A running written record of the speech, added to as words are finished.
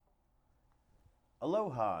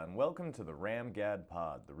Aloha and welcome to the RamGad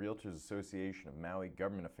Pod, the Realtors Association of Maui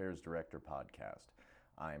Government Affairs Director podcast.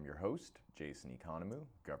 I am your host, Jason Economou,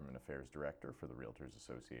 Government Affairs Director for the Realtors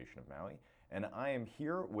Association of Maui, and I am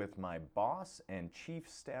here with my boss and Chief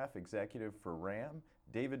Staff Executive for RAM,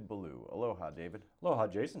 David Ballou. Aloha, David. Aloha,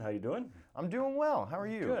 Jason. How you doing? I'm doing well. How are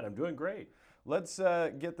you? Good. I'm doing great. Let's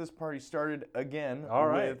get this party started again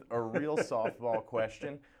with a real softball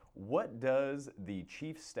question. What does the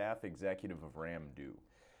Chief Staff Executive of RAM do?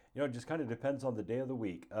 You know, it just kind of depends on the day of the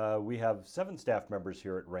week. We have 7 staff members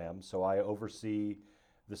here at RAM, so I oversee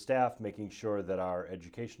the staff, making sure that our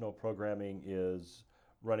educational programming is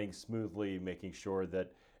running smoothly, making sure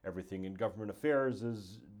that everything in government affairs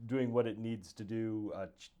is doing what it needs to do,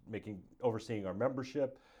 overseeing our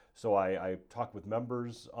membership. So I talk with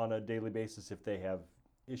members on a daily basis if they have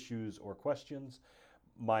issues or questions.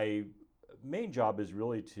 My main job is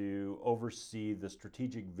really to oversee the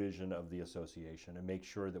strategic vision of the association and make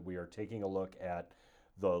sure that we are taking a look at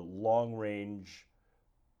the long-range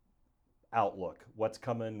outlook, what's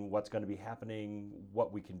coming, what's going to be happening,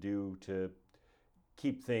 what we can do to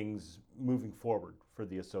keep things moving forward for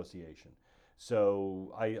the association.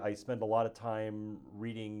 So I spend a lot of time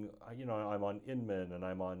reading, I'm on Inman and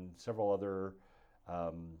I'm on several other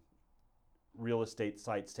real estate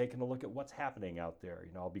sites, taking a look at what's happening out there.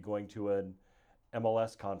 I'll be going to an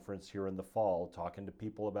MLS conference here in the fall, talking to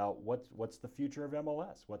people about what's the future of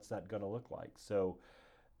MLS, what's that going to look like. So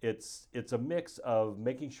it's a mix of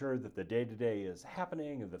making sure that the day-to-day is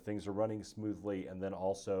happening and that things are running smoothly, and then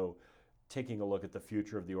also taking a look at the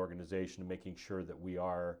future of the organization and making sure that we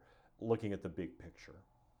are looking at the big picture.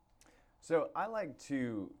 So I like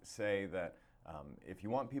to say that if you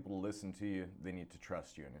want people to listen to you, they need to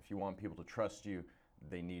trust you. And if you want people to trust you,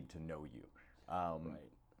 they need to know you. Right.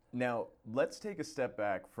 Now, let's take a step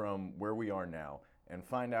back from where we are now and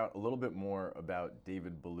find out a little bit more about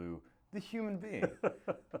David Ballou, the human being.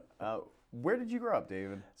 Where did you grow up,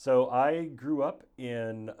 David? So I grew up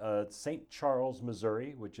in St. Charles,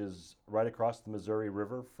 Missouri, which is right across the Missouri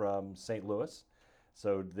River from St. Louis.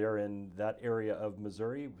 So they're in that area of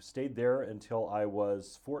Missouri. Stayed there until I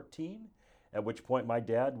was 14, at which point my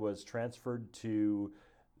dad was transferred to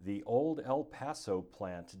the old El Paso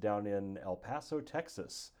plant down in El Paso,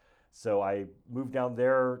 Texas. So I moved down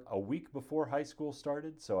there a week before high school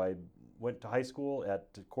started. So I went to high school at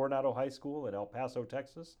Coronado High School in El Paso,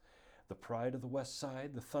 Texas, the pride of the West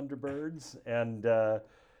Side, the Thunderbirds, and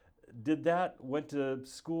did that, went to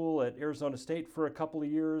school at Arizona State for a couple of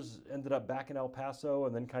years, ended up back in El Paso,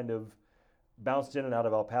 and then kind of bounced in and out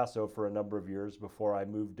of El Paso for a number of years before I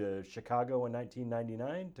moved to Chicago in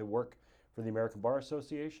 1999 to work for the American Bar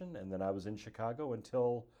Association. And then I was in Chicago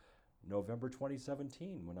until November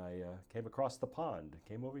 2017 when I came across the pond,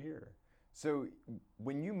 came over here. So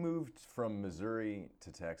when you moved from Missouri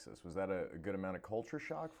to Texas, was that a good amount of culture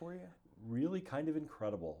shock for you? Really kind of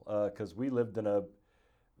incredible, because we lived in a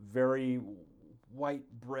very white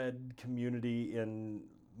bread community in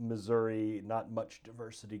Missouri, not much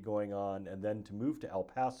diversity going on, and then to move to El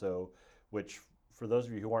Paso, which for those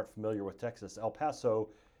of you who aren't familiar with Texas, El Paso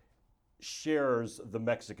shares the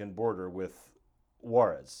Mexican border with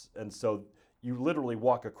Juarez, and so you literally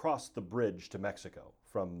walk across the bridge to Mexico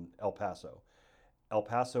from El Paso. El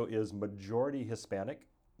Paso is majority Hispanic,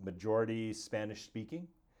 majority Spanish speaking,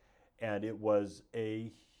 and it was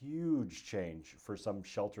a huge change for some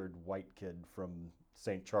sheltered white kid from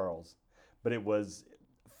St. Charles. But it was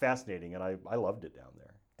fascinating, and I loved it down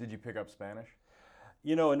there. Did you pick up Spanish?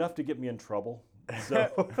 Enough to get me in trouble. So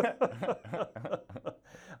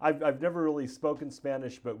I've never really spoken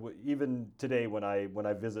Spanish, but even today when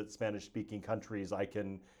I visit Spanish-speaking countries, I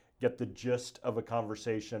can get the gist of a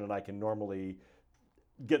conversation, and I can normally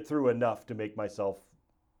get through enough to make myself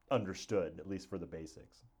understood, at least for the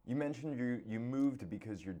basics. You mentioned you moved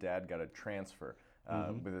because your dad got a transfer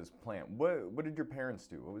with his plant. What did your parents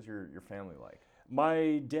do? What was your family like?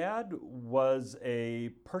 My dad was a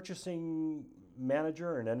purchasing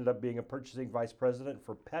manager and ended up being a purchasing vice president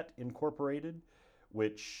for Pet Incorporated,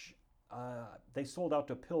 which they sold out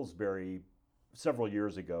to Pillsbury several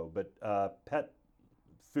years ago. But Pet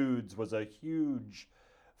Foods was a huge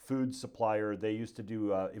food supplier. They used to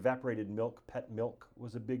do evaporated milk. Pet milk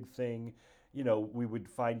was a big thing. We would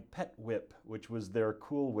find Pet Whip, which was their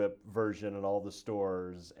Cool Whip version in all the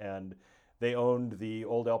stores. And they owned the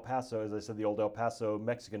old El Paso, as I said, the old El Paso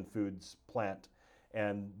Mexican foods plant.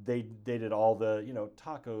 And they did all the,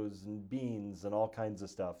 tacos and beans and all kinds of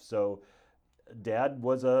stuff. So Dad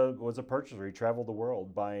was a purchaser. He traveled the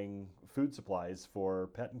world buying food supplies for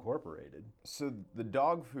Pet Incorporated. So the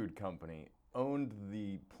dog food company, owned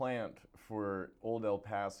the plant for Old El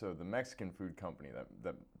Paso, the Mexican food company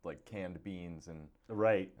that like canned beans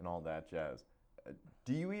Right. and all that jazz.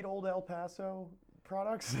 Do you eat Old El Paso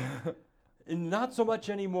products? Not so much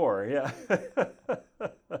anymore, yeah.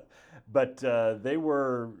 But they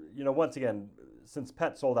were, once again, since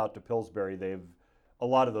Pet sold out to Pillsbury, a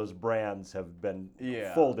lot of those brands have been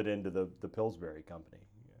Yeah. folded into the Pillsbury company.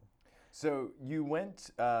 So you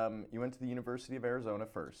went to the University of Arizona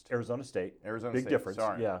first. Arizona State. Arizona Big State. difference.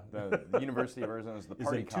 Sorry. Yeah. The University of Arizona is the Is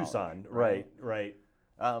party in college, Tucson. right? Right.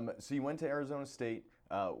 So you went to Arizona State.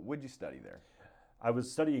 What'd you study there? I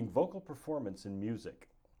was studying vocal performance in music.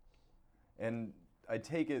 And I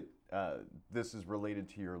take it this is related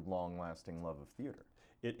to your long-lasting love of theater.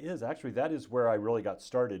 It is actually. That is where I really got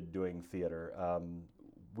started doing theater.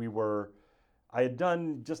 I had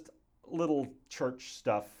done just little church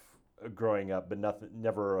stuff growing up, but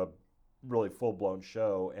never a really full-blown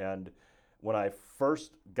show. And when I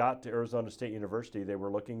first got to Arizona State University, they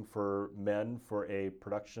were looking for men for a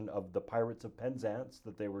production of The Pirates of Penzance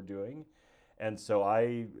that they were doing. And so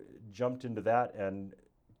I jumped into that and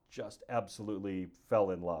just absolutely fell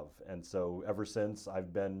in love. And so ever since,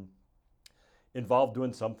 I've been involved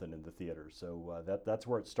doing something in the theater. So that's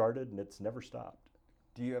where it started, and it's never stopped.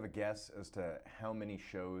 Do you have a guess as to how many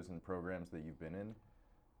shows and programs that you've been in?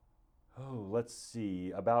 Oh, let's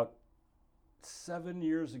see. About 7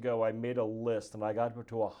 years ago, I made a list, and I got up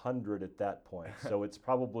to 100 at that point. So it's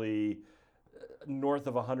probably north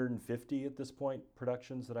of 150 at this point,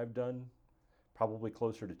 productions that I've done. Probably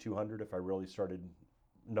closer to 200 if I really started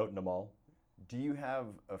noting them all. Do you have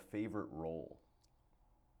a favorite role?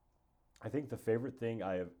 I think the favorite thing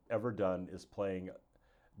I have ever done is playing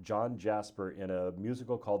John Jasper in a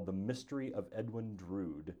musical called The Mystery of Edwin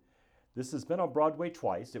Drood. This has been on Broadway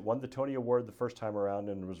twice. It won the Tony Award the first time around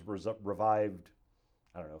and was revived,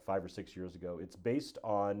 5 or 6 years ago. It's based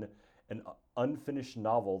on an unfinished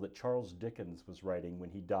novel that Charles Dickens was writing when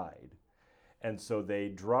he died. And so they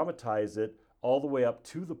dramatize it all the way up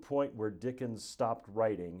to the point where Dickens stopped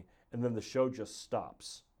writing, and then the show just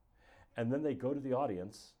stops. And then they go to the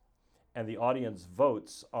audience, and the audience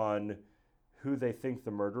votes on who they think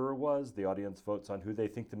the murderer was. The audience votes on who they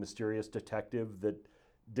think the mysterious detective that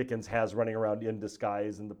Dickens has running around in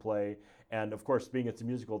disguise in the play. And of course, being it's a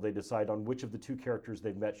musical, they decide on which of the two characters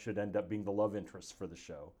they've met should end up being the love interests for the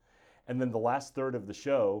show. And then the last third of the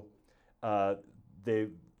show,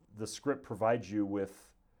 the script provides you with,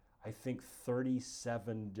 I think,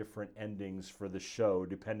 37 different endings for the show,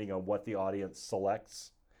 depending on what the audience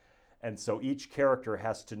selects. And so each character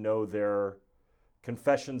has to know their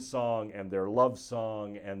confession song and their love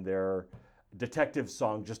song and their detective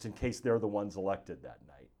song, just in case they're the ones elected that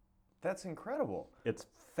night. That's incredible. It's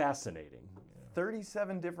fascinating.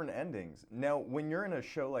 37 different endings. Now, when you're in a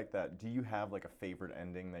show like that, do you have like a favorite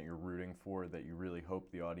ending that you're rooting for that you really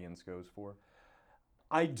hope the audience goes for?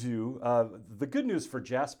 I do. The good news for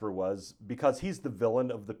Jasper was, because he's the villain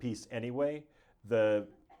of the piece anyway,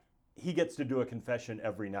 he gets to do a confession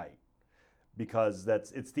every night, because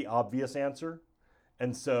it's the obvious answer.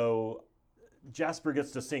 And so Jasper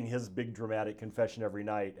gets to sing his big dramatic confession every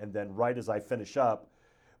night, and then right as I finish up,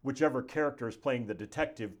 whichever character is playing the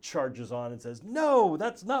detective charges on and says, "No,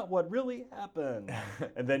 that's not what really happened."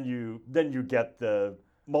 And then you get the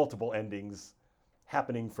multiple endings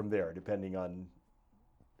happening from there, depending on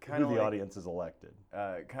who the audience is elected.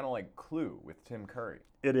 Kind of like Clue with Tim Curry.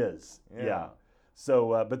 It is, yeah.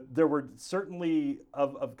 So, but there were certainly,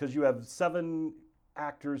 because you have 7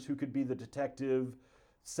 actors who could be the detective,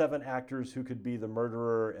 7 actors who could be the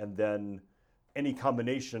murderer, and then any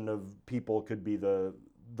combination of people could be the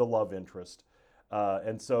love interest.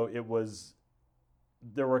 And so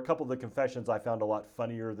there were a couple of the confessions I found a lot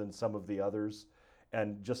funnier than some of the others,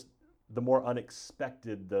 and just the more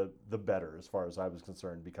unexpected, the better, as far as I was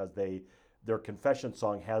concerned, because their confession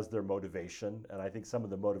song has their motivation, and I think some of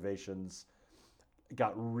the motivations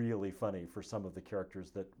got really funny for some of the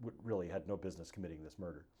characters that really had no business committing this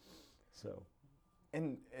murder. So.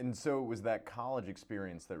 And so it was that college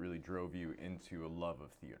experience that really drove you into a love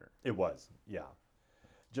of theater. It was, yeah.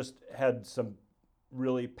 Just had some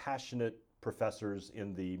really passionate professors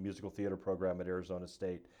in the musical theater program at Arizona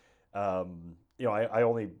State. I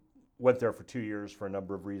only went there for 2 years for a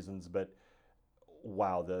number of reasons, but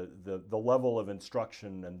wow, the level of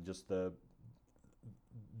instruction and just the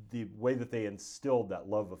way that they instilled that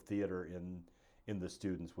love of theater in the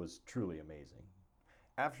students was truly amazing.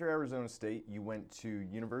 After Arizona State, you went to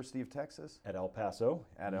University of Texas? At El Paso.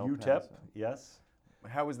 At El UTEP, Paso. yes.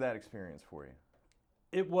 How was that experience for you?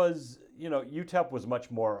 It was, UTEP was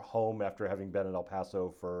much more home after having been in El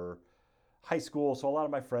Paso for, high school, so a lot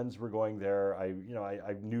of my friends were going there. I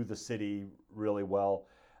knew the city really well.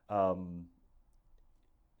 Um,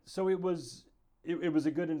 so it was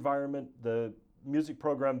a good environment. The music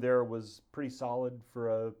program there was pretty solid for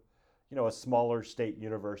a smaller state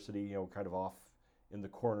university, kind of off in the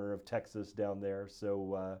corner of Texas down there.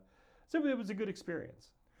 So it was a good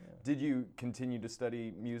experience. Did you continue to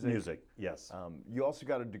study music? Music, yes. You also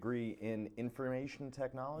got a degree in information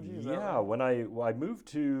technology? Is that Yeah, right? when I moved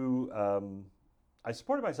to, I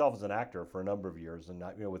supported myself as an actor for a number of years, and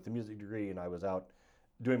with the music degree, and I was out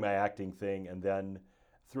doing my acting thing, and then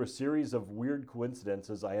through a series of weird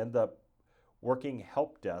coincidences, I ended up working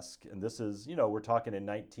help desk, and this is, we're talking in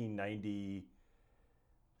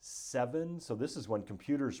 1997, so this is when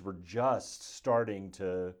computers were just starting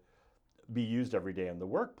to be used every day in the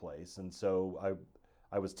workplace, and so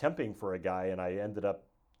I was temping for a guy, and I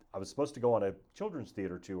was supposed to go on a children's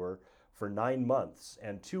theater tour for 9 months,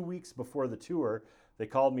 and 2 weeks before the tour, they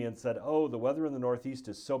called me and said, "Oh, the weather in the Northeast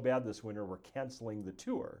is so bad this winter, we're canceling the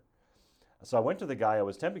tour." So I went to the guy I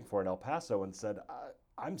was temping for in El Paso and said,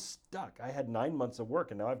 "I'm stuck. I had 9 months of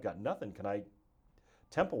work, and now I've got nothing. Can I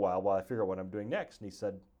temp a while I figure out what I'm doing next?" And he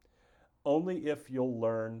said, "Only if you'll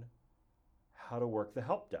learn how to work the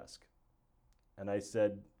help desk." And I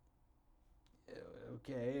said,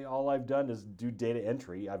 "Okay, all I've done is do data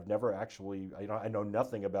entry. I've never actually, I know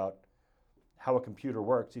nothing about how a computer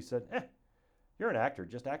works." He said, "You're an actor.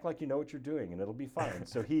 Just act like you know what you're doing and it'll be fine."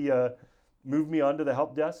 So he moved me onto the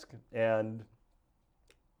help desk, and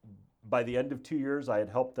by the end of 2 years, I had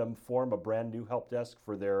helped them form a brand new help desk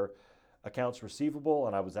for their accounts receivable,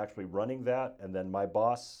 and I was actually running that. And then my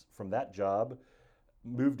boss from that job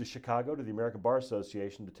moved to Chicago to the American Bar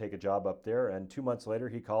Association to take a job up there. And 2 months later,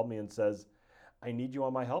 he called me and says, "I need you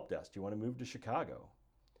on my help desk. Do you want to move to Chicago?"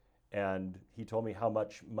 And he told me how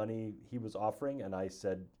much money he was offering, and I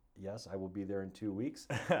said, "Yes, I will be there in 2 weeks."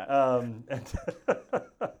 And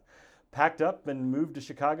packed up and moved to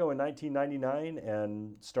Chicago in 1999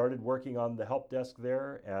 and started working on the help desk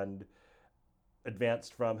there, and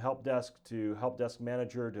advanced from help desk to help desk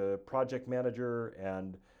manager to project manager.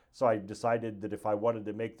 And so I decided that if I wanted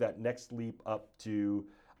to make that next leap up to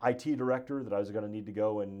IT director, that I was going to need to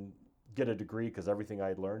go and get a degree, because everything I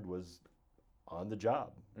had learned was on the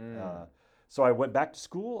job. So I went back to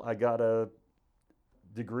school. I got a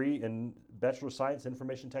degree in Bachelor of Science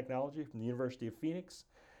Information Technology from the University of Phoenix.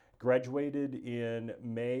 Graduated in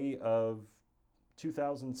May of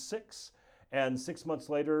 2006, and 6 months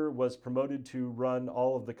later was promoted to run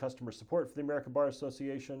all of the customer support for the American Bar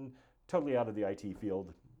Association, totally out of the IT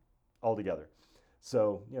field altogether.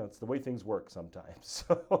 So, it's the way things work sometimes.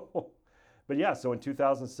 But yeah, so in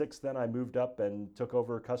 2006, then I moved up and took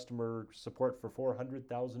over customer support for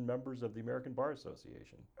 400,000 members of the American Bar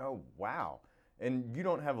Association. Oh, wow. And you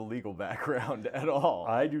don't have a legal background at all.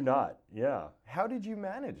 I do not, yeah. How did you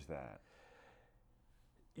manage that?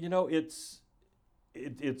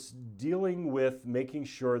 It's dealing with making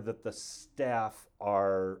sure that the staff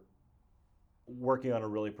are working on a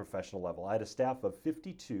really professional level. I had a staff of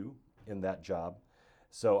 52 in that job.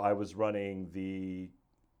 So I was running the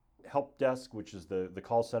help desk, which is the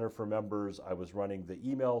call center for members. I was running the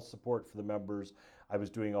email support for the members. I was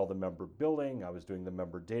doing all the member billing. I was doing the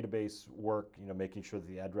member database work, making sure that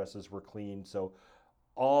the addresses were clean. So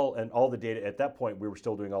all the data, at that point, we were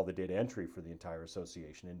still doing all the data entry for the entire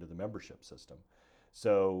association into the membership system.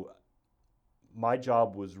 So my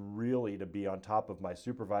job was really to be on top of my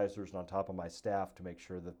supervisors and on top of my staff to make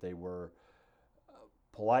sure that they were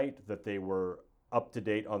polite, that they were up to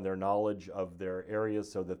date on their knowledge of their areas,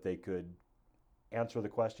 so that they could answer the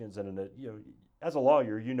questions. And as a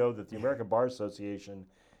lawyer, you know that the American Bar Association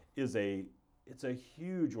is it's a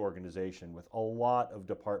huge organization with a lot of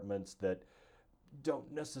departments that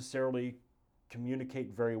don't necessarily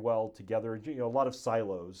communicate very well together. A lot of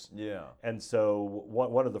silos. Yeah. And so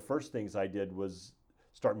one of the first things I did was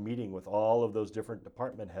start meeting with all of those different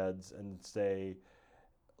department heads and say,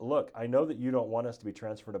 "Look, I know that you don't want us to be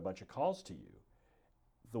transferring a bunch of calls to you.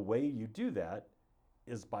 The way you do that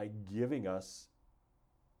is by giving us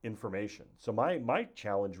information." So my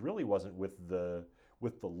challenge really wasn't with the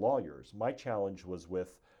lawyers. My challenge was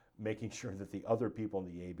with making sure that the other people in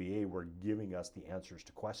the ABA were giving us the answers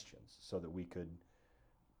to questions, so that we could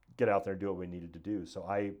get out there and do what we needed to do. So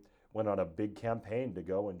I went on a big campaign to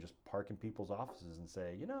go and just park in people's offices and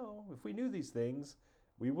say, if we knew these things,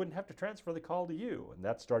 we wouldn't have to transfer the call to you. And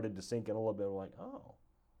that started to sink in a little bit. Like, oh,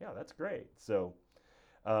 yeah, that's great. So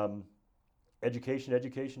education,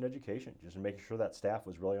 just making sure that staff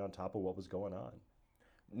was really on top of what was going on.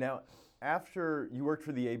 Now, after you worked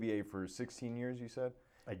for the ABA for 16 years, you said?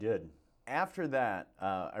 I did. After that,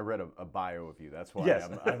 I read a bio of you. That's why Yes,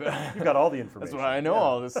 you've got all the information. That's why I know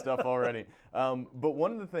all this stuff already. But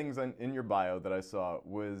one of the things in your bio that I saw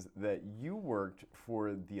was that you worked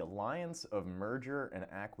for the Alliance of Merger and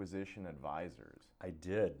Acquisition Advisors. I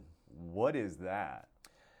did. What is that?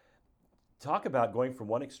 Talk about going from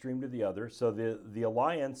one extreme to the other. So the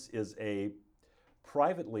Alliance is a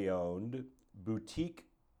privately owned boutique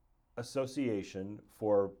association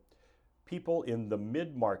for people in the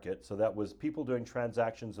mid-market. So that was people doing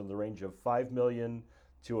transactions in the range of $5 million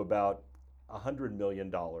to about $100 million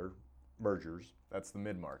mergers. That's the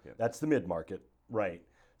mid-market. That's the mid-market, right.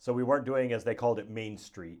 So we weren't doing, as they called it, Main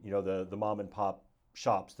Street, the mom and pop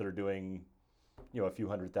shops that are doing, a few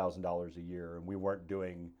 $100,000 a year. And we weren't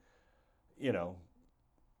doing,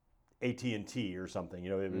 AT&T or something.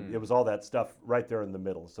 It was all that stuff right there in the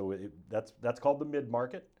middle. So that's called the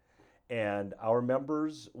mid-market. And our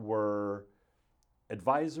members were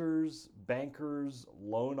advisors, bankers,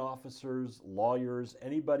 loan officers, lawyers,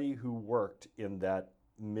 anybody who worked in that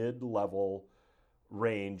mid-level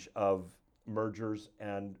range of mergers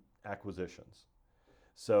and acquisitions.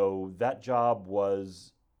 So that job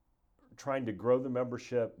was trying to grow the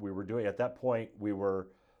membership. We were doing, at that point, they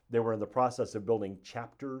were in the process of building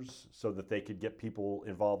chapters so that they could get people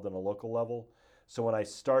involved on a local level. So when I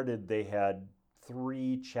started, they had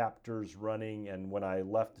 3 chapters running, and when I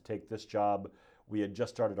left to take this job, we had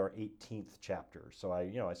just started our 18th chapter. So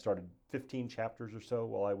I started 15 chapters or so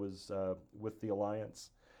while I was with the Alliance.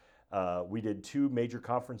 We did 2 major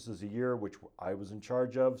conferences a year, which I was in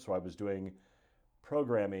charge of. So I was doing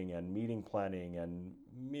programming and meeting planning and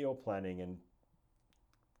meal planning and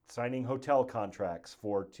signing hotel contracts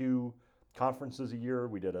for 2 conferences a year.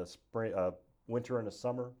 We did a spring, winter and a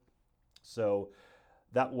summer. So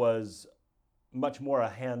that was much more a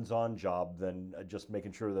hands-on job than just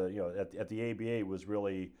making sure that, at the ABA was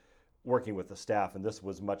really working with the staff, and this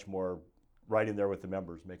was much more right in there with the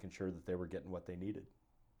members, making sure that they were getting what they needed.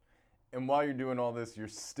 And while you're doing all this, you're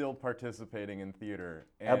still participating in theater.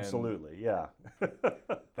 Absolutely, yeah.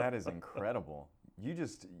 That is incredible.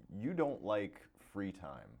 You don't like free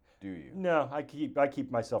time, do you? No, I keep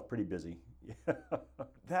myself pretty busy.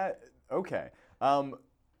 Okay.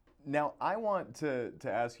 Now, I want to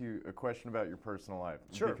ask you a question about your personal life.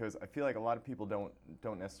 Sure. Because I feel like a lot of people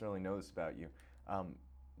don't necessarily know this about you.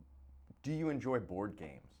 Do you enjoy board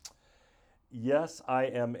games? Yes, I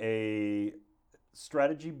am a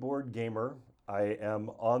strategy board gamer. I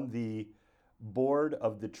am on the board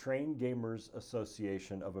of the Trained Gamers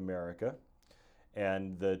Association of America.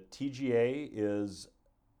 And the TGA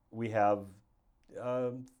we have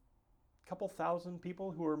a couple thousand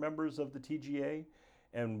people who are members of the TGA.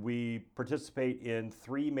 And we participate in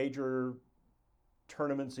 3 major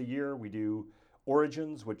tournaments a year. We do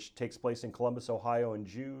Origins, which takes place in Columbus, Ohio in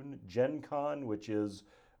June. Gen Con, which is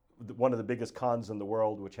one of the biggest cons in the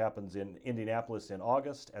world, which happens in Indianapolis in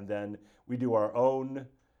August. And then we do our own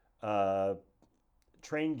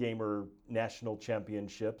Train Gamer National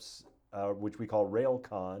Championships, which we call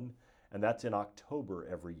RailCon, and that's in October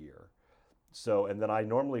every year. So, and then I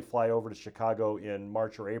normally fly over to Chicago in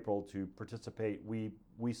March or April to participate. We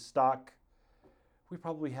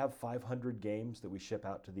probably have 500 games that we ship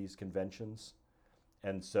out to these conventions.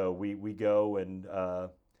 And so we go and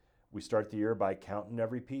we start the year by counting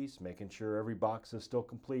every piece, making sure every box is still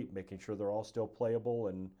complete, making sure they're all still playable,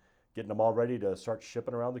 and getting them all ready to start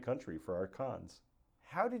shipping around the country for our cons.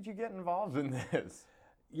 How did you get involved in this?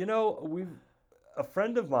 A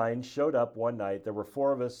friend of mine showed up one night. There were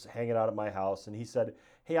 4 of us hanging out at my house, and he said,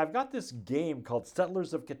 "Hey, I've got this game called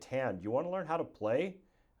Settlers of Catan. Do you want to learn how to play?"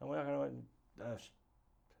 I went,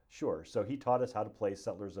 "Sure." So he taught us how to play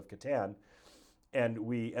Settlers of Catan, and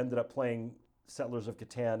we ended up playing Settlers of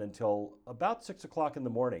Catan until about 6 o'clock in the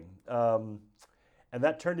morning. And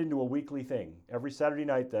that turned into a weekly thing. Every Saturday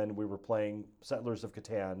night then we were playing Settlers of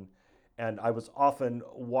Catan, and I was often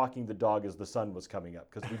walking the dog as the sun was coming up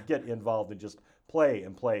because we'd get involved and just play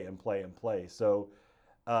and play and play and play. So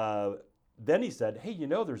then he said, "Hey,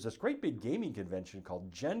 there's this great big gaming convention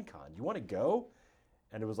called Gen Con. You want to go?"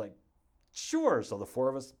 And it was like, "Sure." So the 4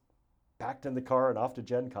 of us packed in the car and off to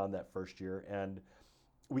Gen Con that first year. And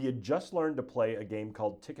we had just learned to play a game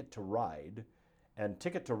called Ticket to Ride. And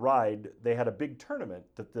Ticket to Ride, they had a big tournament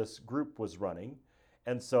that this group was running.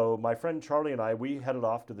 And so my friend Charlie and I, we headed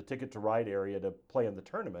off to the Ticket to Ride area to play in the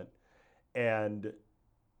tournament, and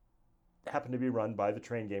happened to be run by the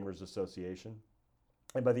Trained Gamers Association.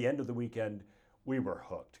 And by the end of the weekend, we were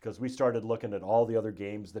hooked because we started looking at all the other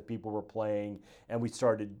games that people were playing, and we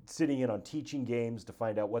started sitting in on teaching games to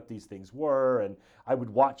find out what these things were. And I would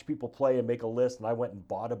watch people play and make a list, and I went and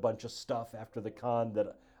bought a bunch of stuff after the con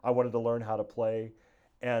that I wanted to learn how to play.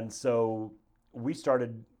 And so we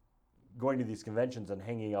started going to these conventions and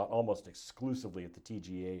hanging out almost exclusively at the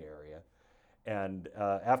TGA area. And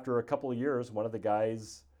after a couple of years, one of the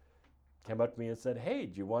guys came up to me and said, "Hey,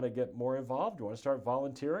 do you want to get more involved? Do you want to start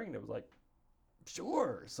volunteering?" And it was like,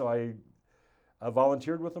 "Sure." So I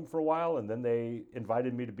volunteered with them for a while, and then they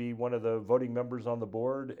invited me to be one of the voting members on the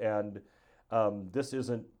board. And this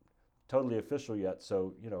isn't totally official yet,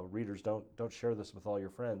 so readers, don't share this with all your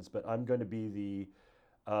friends. But I'm going to be the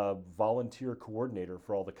volunteer coordinator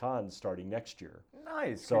for all the cons starting next year.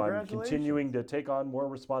 Nice. So I'm Congratulations. continuing to take on more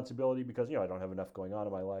responsibility because I don't have enough going on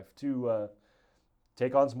in my life to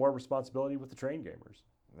take on some more responsibility with the Train Gamers.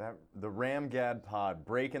 The Ramgad Pod,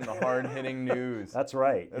 breaking the hard-hitting news. That's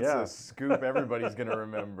right. That's a scoop everybody's going to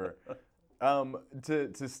remember.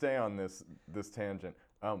 To stay on this tangent,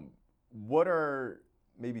 what are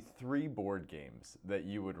maybe 3 board games that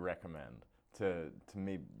you would recommend to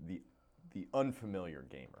maybe the unfamiliar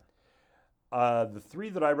gamer? The 3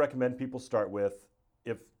 that I recommend people start with,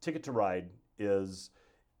 if Ticket to Ride is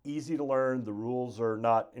easy to learn, the rules are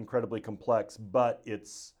not incredibly complex, but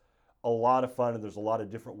it's a lot of fun and there's a lot of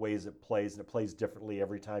different ways it plays, and it plays differently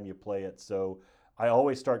every time you play it. So I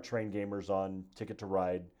always start Train Gamers on Ticket to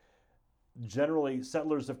Ride. Generally,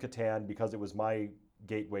 Settlers of Catan, because it was my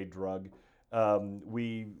gateway drug.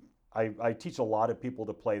 I teach a lot of people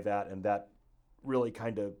to play that, and that really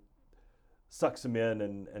kind of sucks them in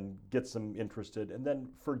and gets them interested. And then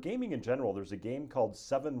for gaming in general, there's a game called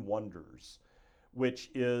Seven Wonders, which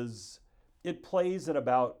it plays in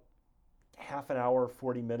about half an hour,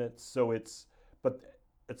 40 minutes. So it's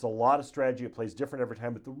a lot of strategy. It plays different every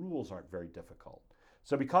time, but the rules aren't very difficult.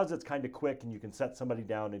 So because it's kind of quick and you can set somebody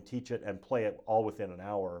down and teach it and play it all within an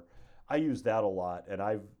hour, I use that a lot. And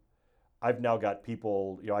I've now got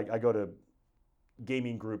people, I go to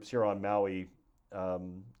gaming groups here on Maui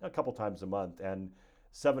a couple times a month, and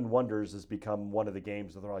Seven Wonders has become one of the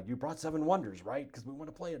games that they're like, "You brought Seven Wonders, right? Because we want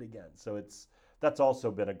to play it again." So that's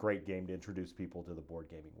also been a great game to introduce people to the board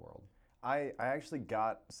gaming world. I actually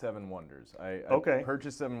got Seven Wonders. I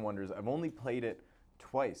purchased Seven Wonders. I've only played it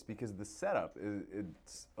twice because the setup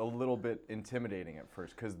it's a little bit intimidating at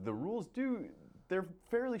first, because the rules they're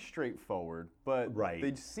fairly straightforward, but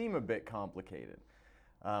they seem a bit complicated.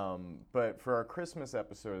 But for our Christmas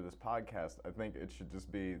episode of this podcast, I think it should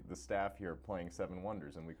just be the staff here playing Seven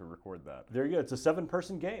Wonders, and we could record that. There you go. It's a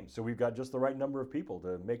 7-person game, so we've got just the right number of people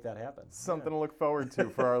to make that happen. Something to look forward to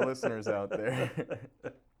for our listeners out there.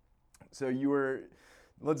 So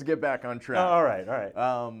let's get back on track. All right.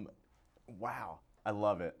 Wow, I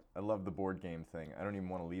love it. I love the board game thing. I don't even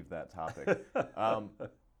want to leave that topic.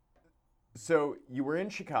 So you were in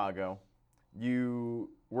Chicago. You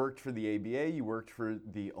worked for the ABA. You worked for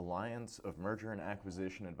the Alliance of Merger and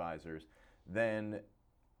Acquisition Advisors. Then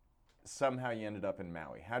somehow you ended up in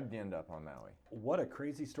Maui. How did you end up on Maui? What a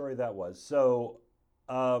crazy story that was. So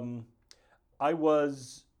I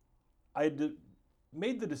had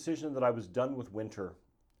made the decision that I was done with winter,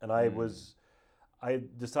 and I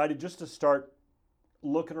decided just to start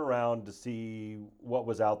looking around to see what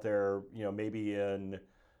was out there, maybe in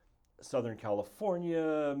Southern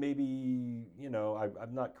California, maybe,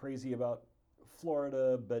 I'm not crazy about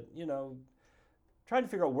Florida, but, trying to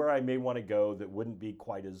figure out where I may want to go that wouldn't be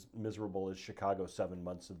quite as miserable as Chicago 7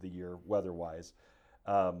 months of the year weather-wise.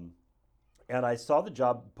 And I saw the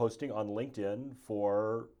job posting on LinkedIn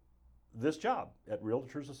for this job at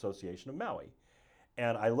Realtors Association of Maui.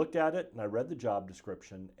 And I looked at it and I read the job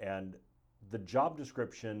description, and the job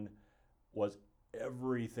description was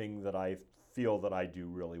everything that I feel that I do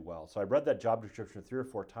really well. So I read that job description 3 or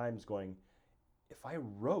 4 times going, if I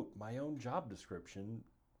wrote my own job description,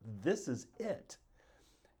 this is it.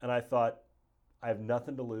 And I thought, I have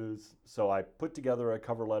nothing to lose. So I put together a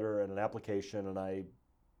cover letter and an application, and I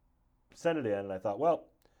sent it in, and I thought, well,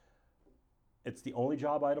 it's the only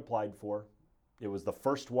job I'd applied for. It was the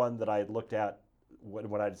first one that I had looked at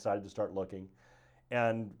when I decided to start looking.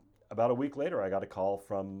 And about a week later, I got a call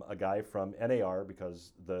from a guy from NAR,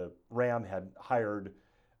 because the RAM had hired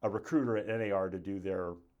a recruiter at NAR to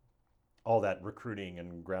do all that recruiting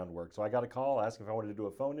and groundwork. So I got a call asking if I wanted to do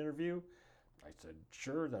a phone interview. I said,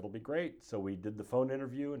 sure, that'll be great. So we did the phone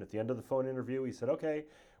interview, and at the end of the phone interview, he said, okay,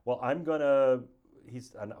 well, I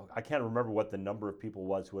can't remember what the number of people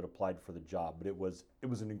was who had applied for the job, but it was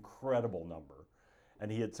an incredible number.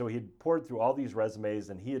 And he had poured through all these resumes,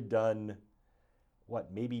 and he had done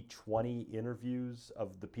maybe 20 interviews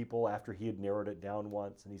of the people after he had narrowed it down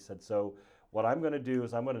once. And he said, so what I'm going to do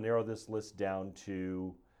is I'm going to narrow this list down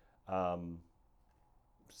to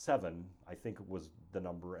 7, I think was the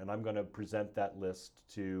number, and I'm going to present that list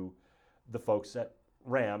to the folks at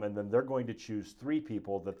RAM, and then they're going to choose 3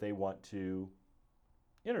 people that they want to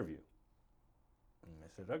interview. And I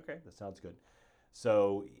said, okay, that sounds good.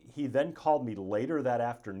 So he then called me later that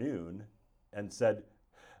afternoon and said,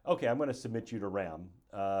 okay, I'm going to submit you to RAM.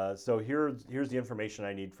 So here's the information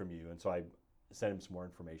I need from you. And so I sent him some more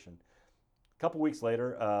information. A couple weeks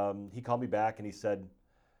later, he called me back and he said,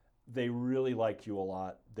 they really like you a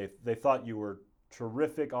lot. They thought you were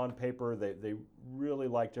terrific on paper. They really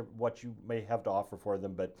liked what you may have to offer for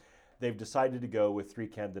them, but they've decided to go with 3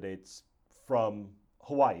 candidates from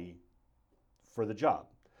Hawaii for the job.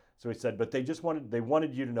 So he said, but they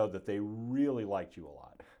wanted you to know that they really liked you a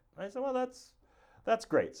lot. And I said, well, that's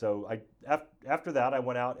great. So after that, I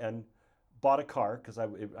went out and bought a car because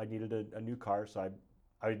I needed a new car. So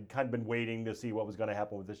I'd kind of been waiting to see what was going to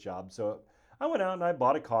happen with this job. So I went out and I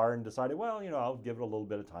bought a car and decided, well, I'll give it a little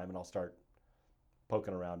bit of time and I'll start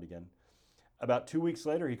poking around again. About 2 weeks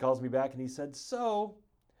later, he calls me back and he said, so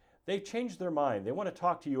they've changed their mind. They want to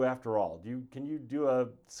talk to you after all. Can you do a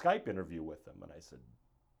Skype interview with them? And I said,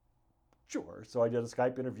 sure. So I did a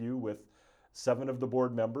Skype interview with 7 of the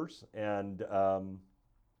board members, and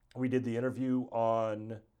we did the interview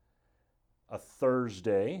on a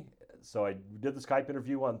Thursday. So I did the Skype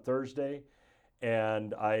interview on Thursday,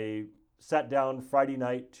 and I sat down Friday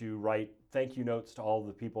night to write thank you notes to all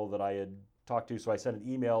the people that I had talked to. So I sent an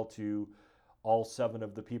email to all 7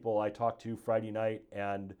 of the people I talked to Friday night,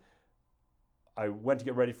 and I went to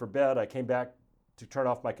get ready for bed. I came back to turn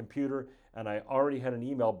off my computer, and I already had an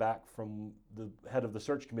email back from the head of the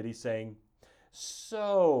search committee saying,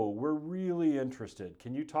 so we're really interested.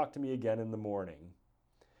 Can you talk to me again in the morning?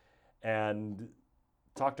 And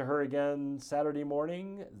talked to her again Saturday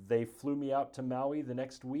morning. They flew me out to Maui the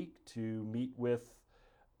next week to meet with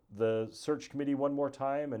the search committee one more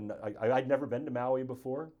time, and I'd never been to Maui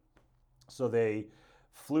before. So they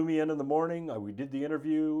flew me in the morning. We did the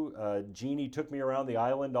interview. Jeannie took me around the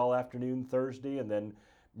island all afternoon Thursday, and then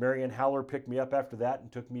Marianne Howler picked me up after that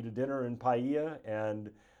and took me to dinner in Paia, and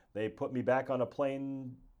they put me back on a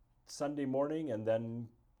plane Sunday morning and then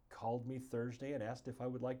called me Thursday and asked if I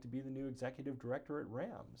would like to be the new executive director at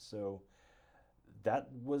RAM. So that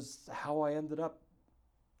was how I ended up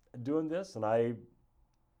doing this, and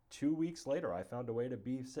 2 weeks later, I found a way to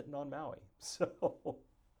be sitting on Maui. So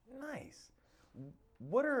nice.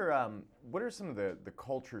 What are some of the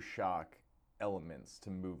culture shock elements to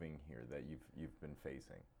moving here that you've been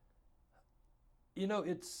facing?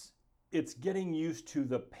 It's getting used to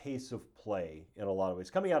the pace of play in a lot of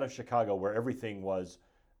ways. Coming out of Chicago, where everything was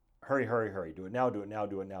hurry, hurry, hurry, do it now, do it now,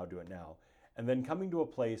 do it now, do it now. And then coming to a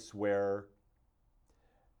place where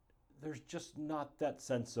there's just not that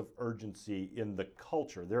sense of urgency in the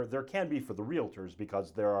culture. There can be for the realtors,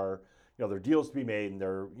 because there are there are deals to be made, and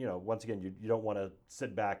once again, you don't want to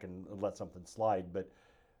sit back and let something slide. But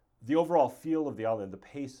the overall feel of the island, the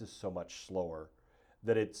pace is so much slower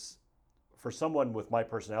that it's, for someone with my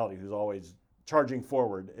personality who's always charging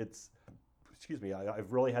forward,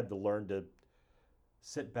 I've really had to learn to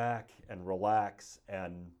sit back and relax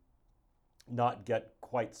and not get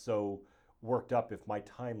quite so worked up if my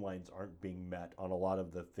timelines aren't being met on a lot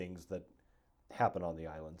of the things that happen on the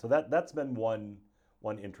island. So that's been one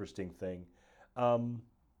interesting thing.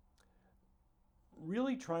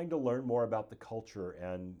 Really trying to learn more about the culture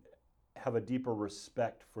and have a deeper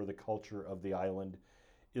respect for the culture of the island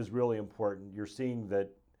is really important. You're seeing that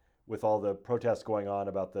with all the protests going on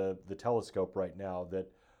about the telescope right now,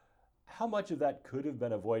 that how much of that could have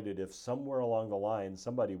been avoided if somewhere along the line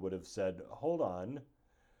somebody would have said, hold on,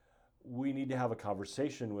 we need to have a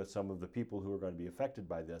conversation with some of the people who are going to be affected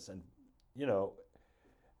by this, and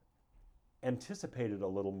anticipated a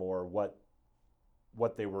little more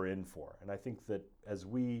what they were in for. And I think that as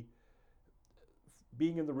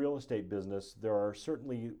being in the real estate business, there are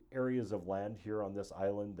certainly areas of land here on this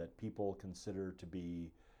island that people consider to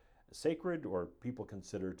be sacred, or people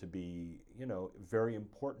consider to be, very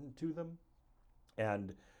important to them.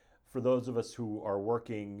 And for those of us who are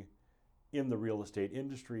working in the real estate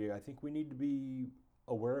industry, I think we need to be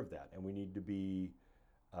aware of that, and we need to be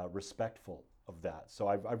respectful of that. So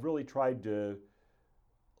I've really tried to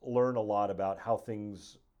learn a lot about how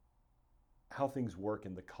things work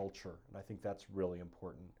in the culture, and I think that's really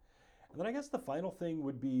important. And then I guess the final thing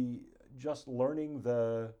would be just learning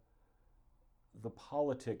the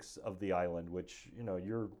politics of the island, which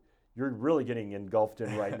you're really getting engulfed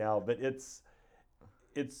in right now. But it's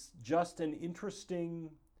just an interesting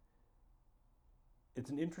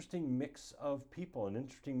mix of people, an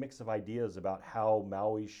interesting mix of ideas about how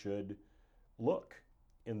Maui should look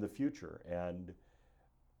in the future. And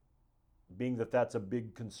being that that's a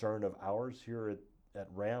big concern of ours here at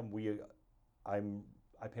RAM, we I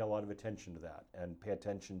pay a lot of attention to that and pay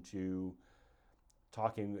attention to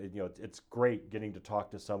talking. It's great getting to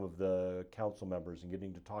talk to some of the council members and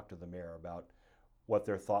getting to talk to the mayor about what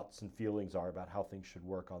their thoughts and feelings are about how things should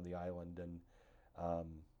work on the island, and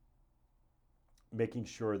making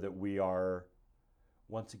sure that we are,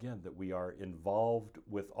 once again, that we are involved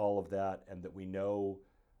with all of that, and that we know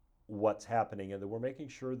what's happening, and that we're making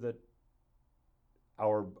sure that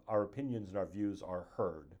our opinions and our views are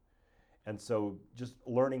heard. And so just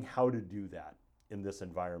learning how to do that in this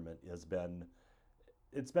environment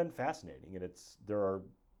it's been fascinating, and there are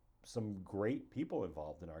some great people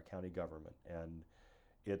involved in our county government, and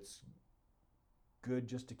it's good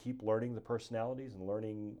just to keep learning the personalities and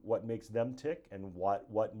learning what makes them tick and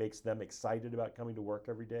what makes them excited about coming to work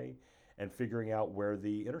every day, and figuring out where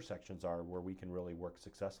the intersections are where we can really work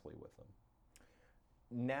successfully with them.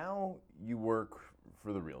 Now you work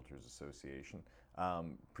for the Realtors Association.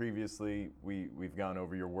 Previously, we've gone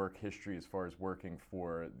over your work history as far as working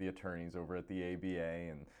for the attorneys over at the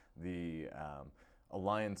ABA and the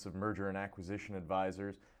Alliance of Merger and Acquisition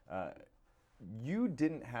Advisors. You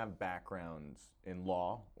didn't have backgrounds in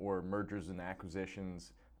law or mergers and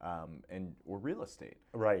acquisitions or real estate.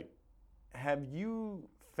 Right. Have you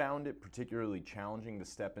found it particularly challenging to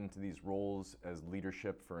step into these roles as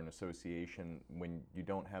leadership for an association when you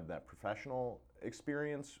don't have that professional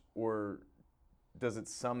experience, or does it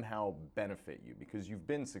somehow benefit you because you've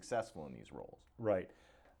been successful in these roles? Right.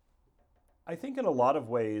 I think in a lot of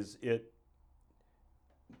ways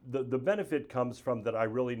the benefit comes from that I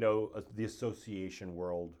really know the association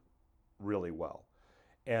world really well.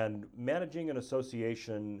 And managing an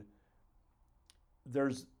association,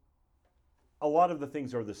 there's a lot of the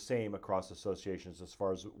things are the same across associations as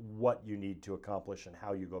far as what you need to accomplish and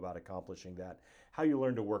how you go about accomplishing that, how you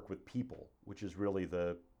learn to work with people, which is really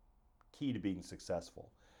the key to being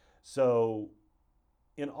successful. So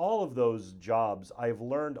in all of those jobs, I've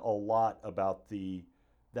learned a lot about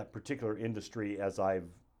that particular industry as I've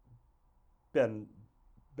been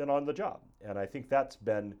on the job. And I think that's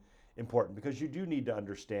been important, because you do need to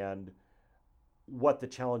understand what the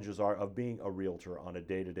challenges are of being a realtor on a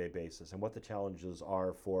day-to-day basis, and what the challenges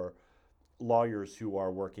are for lawyers who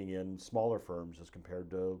are working in smaller firms as compared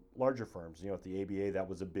to larger firms. At the ABA, that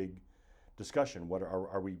was a big discussion. What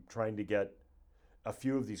are we trying to get a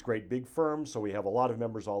few of these great big firms so we have a lot of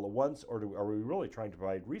members all at once, or are we really trying to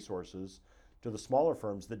provide resources to the smaller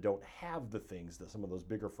firms that don't have the things that some of those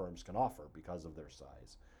bigger firms can offer because of their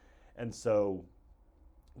size? And so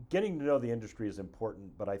getting to know the industry is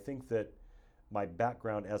important, but I think that my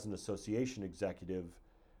background as an association executive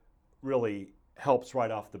really helps right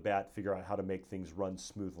off the bat figure out how to make things run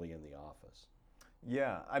smoothly in the office.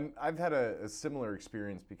 Yeah, I've had a similar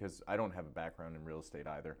experience because I don't have a background in real estate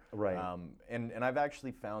either. Right. And I've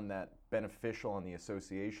actually found that beneficial on the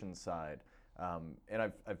association side. And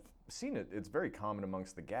I've seen it, it's very common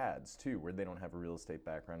amongst the GADs too, where they don't have a real estate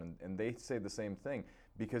background. And they say the same thing,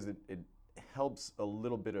 because it helps a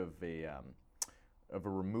little bit of a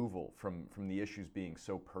removal from the issues being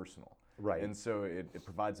so personal. Right. And so it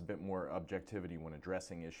provides a bit more objectivity when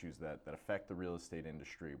addressing issues that affect the real estate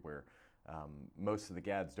industry, where most of the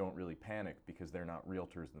GADs don't really panic because they're not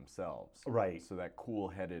realtors themselves. Right. So that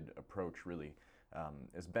cool-headed approach really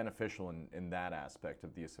is beneficial in that aspect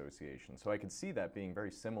of the association. So I could see that being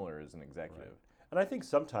very similar as an executive. Right. And I think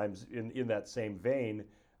sometimes in that same vein,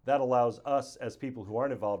 that allows us as people who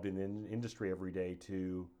aren't involved in the industry every day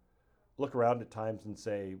to look around at times and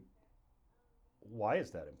say, why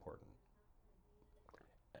is that important?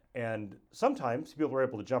 And sometimes people are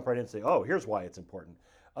able to jump right in and say, oh, here's why it's important.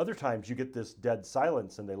 Other times you get this dead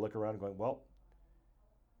silence and they look around going, well,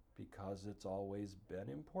 because it's always been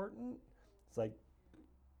important. It's like,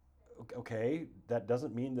 okay, that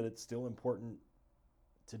doesn't mean that it's still important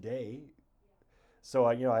today. So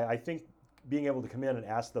I think being able to come in and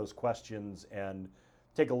ask those questions and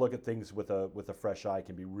take a look at things with a fresh eye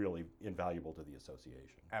can be really invaluable to the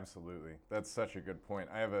association. Absolutely. That's such a good point.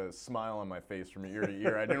 I have a smile on my face from ear to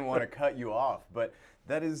ear. I didn't want to cut you off, but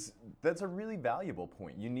that's a really valuable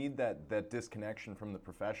point. You need that disconnection from the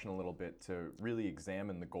profession a little bit to really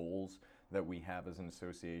examine the goals that we have as an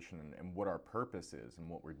association and what our purpose is and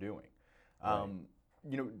what we're doing. Right.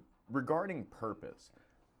 Regarding purpose,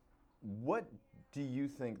 what do you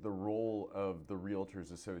think the role of the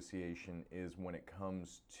Realtors Association is when it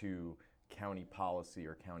comes to county policy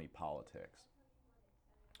or county politics?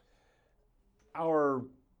 Our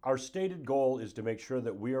stated goal is to make sure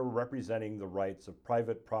that we are representing the rights of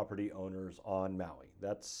private property owners on Maui.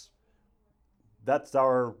 That's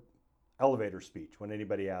our elevator speech when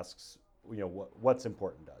anybody asks, what's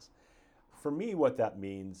important to us. For me, what that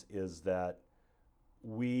means is that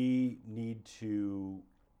we need to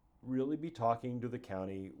really be talking to the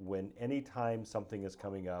county when anytime something is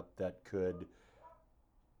coming up that could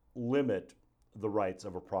limit the rights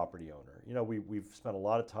of a property owner. We've spent a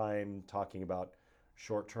lot of time talking about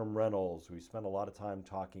short-term rentals. We spent a lot of time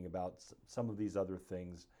talking about some of these other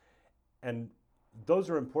things. And those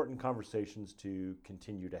are important conversations to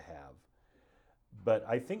continue to have. But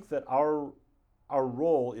I think that our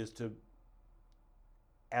role is to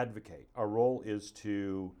advocate. Our role is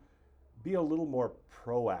to be a little more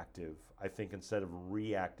proactive, I think, instead of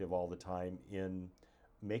reactive all the time in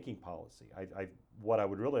making policy. What I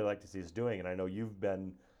would really like to see us doing, and I know you've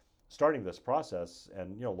been starting this process,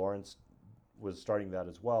 and Lawrence was starting that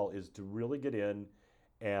as well, is to really get in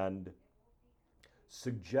and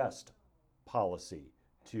suggest policy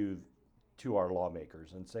to our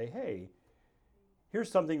lawmakers and say, hey,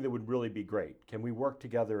 here's something that would really be great. Can we work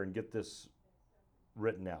together and get this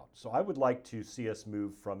written out? So I would like to see us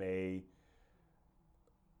move from a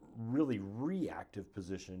really reactive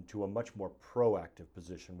position to a much more proactive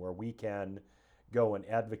position where we can go and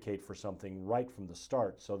advocate for something right from the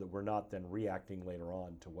start so that we're not then reacting later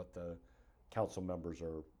on to what the council members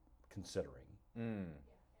are considering.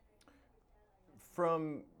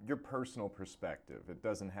 From your personal perspective, it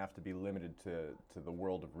doesn't have to be limited to the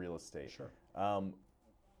world of real estate. Sure.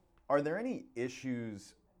 Are there any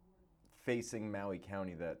issues facing Maui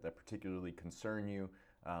County that particularly concern you,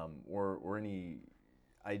 or any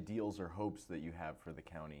ideals or hopes that you have for the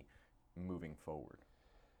county moving forward?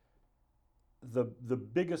 The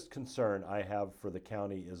biggest concern I have for the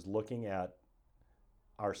county is looking at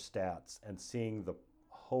our stats and seeing the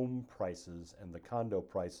home prices and the condo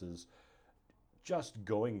prices just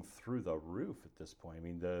going through the roof at this point. I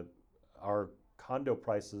mean, our condo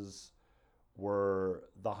prices were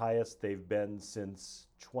the highest they've been since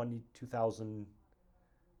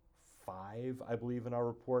 2005, I believe, in our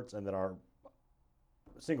reports, and then our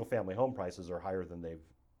single-family home prices are higher than they've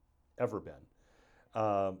ever been.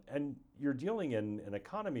 And you're dealing in an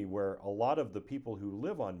economy where a lot of the people who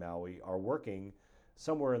live on Maui are working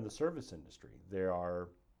somewhere in the service industry. They are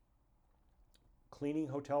cleaning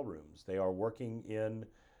hotel rooms. They are working in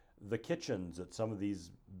the kitchens at some of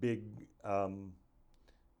these big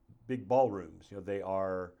ballrooms. They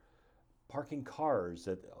are parking cars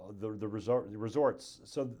at the resorts.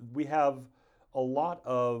 So we have a lot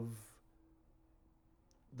of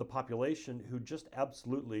the population who just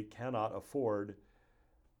absolutely cannot afford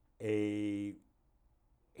a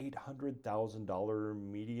 $800,000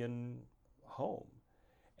 median home.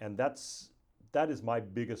 And that is my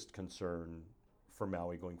biggest concern for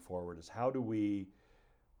Maui going forward, is how do we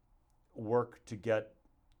work to get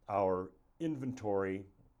our inventory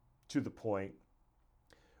to the point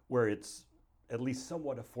where it's at least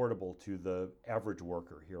somewhat affordable to the average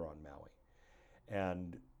worker here on Maui.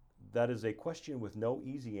 And that is a question with no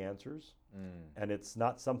easy answers, and it's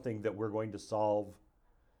not something that we're going to solve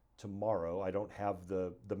tomorrow. I don't have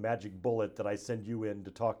the magic bullet that I send you in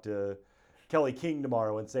to talk to Kelly King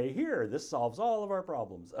tomorrow and say, here, this solves all of our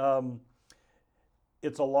problems.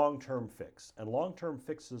 It's a long-term fix, and long-term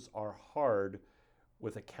fixes are hard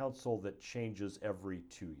with a council that changes every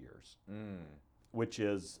 2 years, which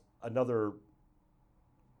is another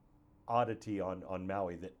oddity on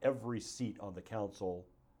Maui, that every seat on the council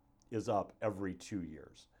is up every 2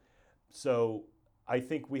 years. So I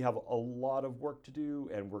think we have a lot of work to do,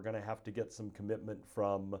 and we're going to have to get some commitment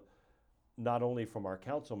from not only from our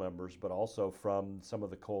council members, but also from some of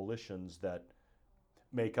the coalitions that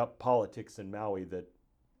make up politics in Maui, that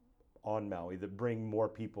bring more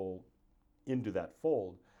people into that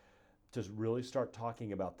fold, to really start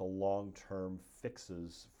talking about the long-term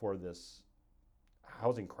fixes for this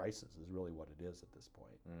housing crisis is really what it is at this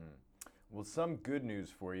point. Well, some good news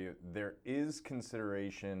for you. There is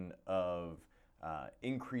consideration of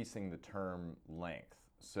increasing the term length.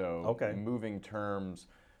 So moving terms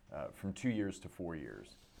from 2 years to 4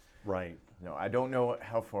 years. Right. No, I don't know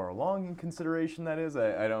how far along in consideration that is.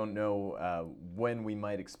 I don't know when we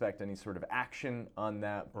might expect any sort of action on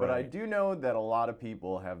that. But I do know that a lot of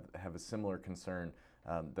people have a similar concern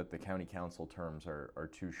that the county council terms are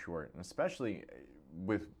too short, and especially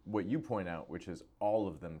with what you point out, which is all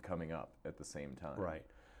of them coming up at the same time. Right.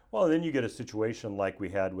 Well, then you get a situation like we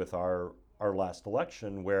had with our last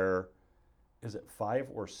election, where, is it 5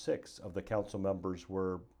 or 6 of the council members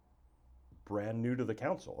were brand new to the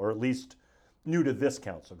council, or at least new to this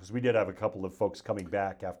council, because we did have a couple of folks coming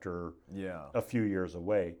back after a few years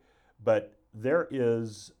away. But there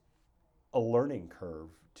is a learning curve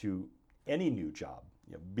to any new job,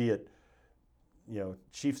 be it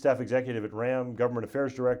chief staff executive at RAM, government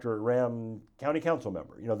affairs director at RAM, county council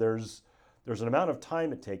member. There's there's an amount of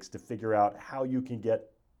time it takes to figure out how you can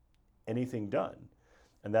get anything done.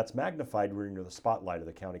 And that's magnified when you're in the spotlight of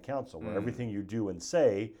the county council, where everything you do and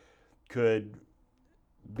say could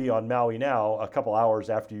be on Maui Now a couple hours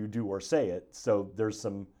after you do or say it. So there's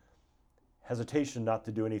some hesitation not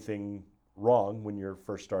to do anything wrong when you're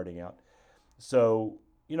first starting out. So,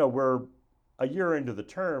 we're a year into the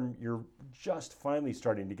term, you're just finally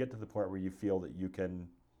starting to get to the point where you feel that you can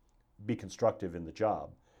be constructive in the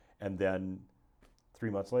job. And then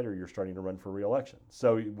 3 months later, you're starting to run for re-election.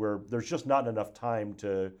 So there's just not enough time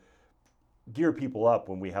to gear people up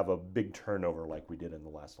when we have a big turnover like we did in the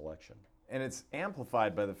last election. And it's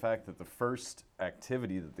amplified by the fact that the first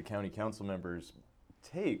activity that the county council members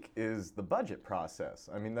take is the budget process.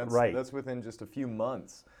 I mean, that's within just a few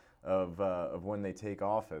months of when they take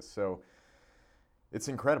office. So it's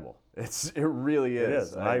incredible. It really is. It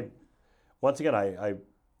is. And once again,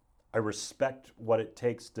 I respect what it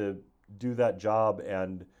takes to do that job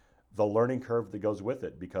and the learning curve that goes with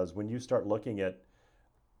it, because when you start looking at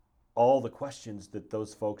all the questions that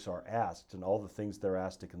those folks are asked and all the things they're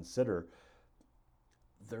asked to consider,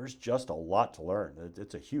 there's just a lot to learn.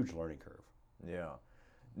 It's a huge learning curve. Yeah.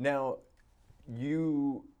 Now,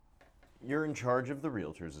 you're in charge of the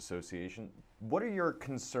Realtors Association. What are your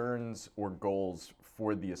concerns or goals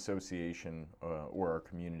for the association or our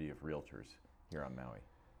community of realtors here on Maui?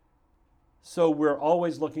 So we're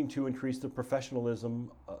always looking to increase the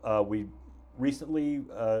professionalism. We recently,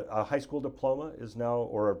 a high school diploma is now,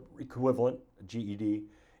 or equivalent, GED,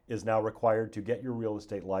 is now required to get your real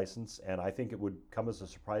estate license. And I think it would come as a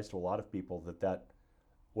surprise to a lot of people that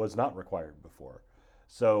was not required before.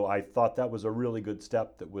 So I thought that was a really good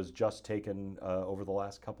step that was just taken over the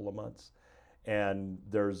last couple of months. And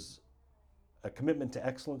there's a commitment to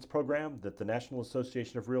excellence program that the National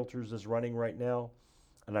Association of Realtors is running right now.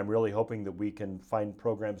 And I'm really hoping that we can find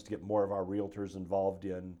programs to get more of our realtors involved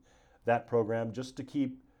in that program, just to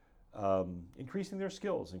keep increasing their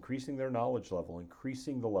skills, increasing their knowledge level,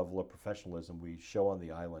 increasing the level of professionalism we show on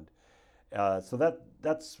the island. So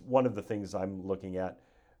that's one of the things I'm looking at.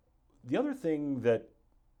 The other thing that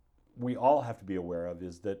we all have to be aware of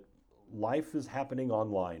is that life is happening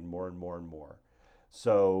online more and more and more.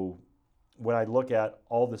 So when I look at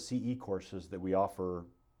all the CE courses that we offer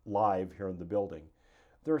live here in the building,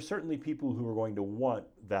 there are certainly people who are going to want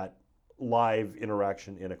that live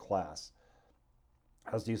interaction in a class.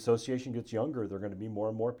 As the association gets younger, there are going to be more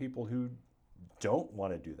and more people who don't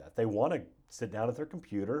want to do that. They want to sit down at their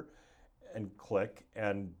computer and click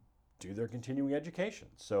and do their continuing education.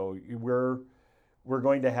 So we're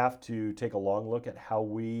going to have to take a long look at how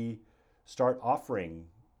we start offering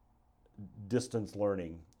distance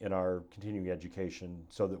learning in our continuing education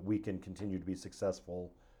so that we can continue to be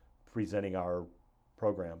successful presenting our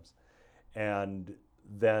programs. And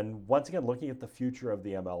then once again, looking at the future of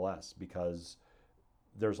the MLS, because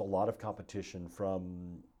there's a lot of competition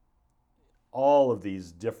from all of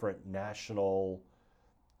these different national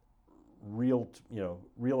real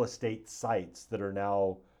estate sites that are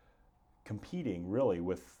now competing really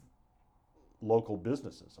with local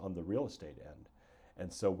businesses on the real estate end.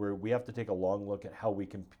 And so we have to take a long look at how we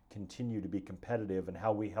can continue to be competitive and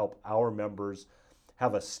how we help our members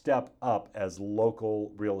have a step up as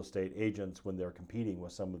local real estate agents when they're competing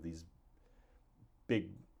with some of these big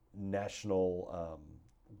national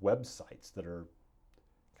websites that are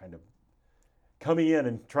kind of coming in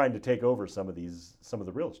and trying to take over some of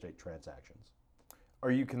the real estate transactions. Are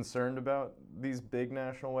you concerned about these big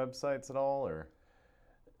national websites at all, or?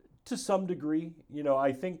 To some degree,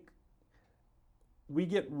 I think we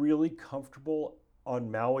get really comfortable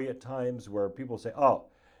on Maui at times where people say, "Oh,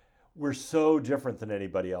 we're so different than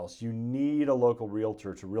anybody else. You need a local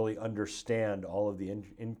realtor to really understand all of the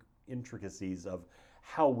intricacies of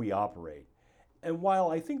how we operate." And while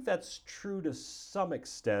I think that's true to some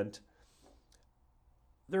extent,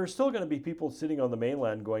 there are still going to be people sitting on the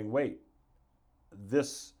mainland going, "Wait,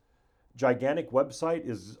 this gigantic website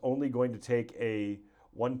is only going to take a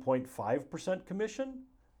 1.5% commission?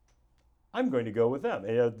 I'm going to go with them."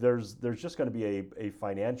 And there's just going to be a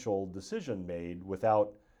financial decision made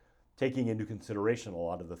without taking into consideration a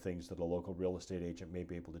lot of the things that a local real estate agent may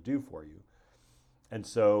be able to do for you. And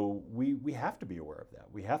so we have to be aware of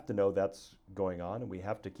that. We have to know that's going on, and we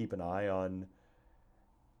have to keep an eye on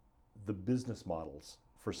the business models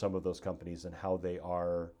for some of those companies and how they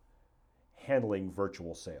are handling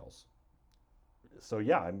virtual sales. So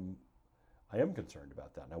yeah, I am concerned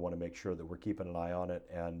about that, and I want to make sure that we're keeping an eye on it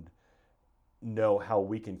and know how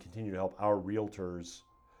we can continue to help our realtors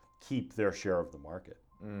keep their share of the market.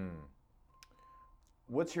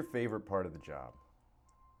 What's your favorite part of the job?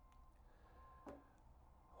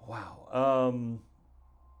 Wow.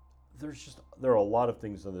 There are a lot of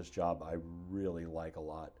things in this job I really like a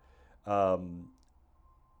lot. Um,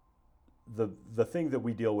 the thing that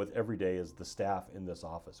we deal with every day is the staff in this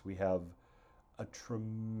office. We have a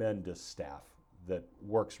tremendous staff that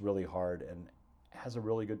works really hard and has a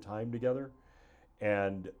really good time together.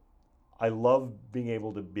 And I love being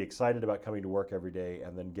able to be excited about coming to work every day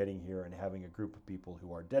and then getting here and having a group of people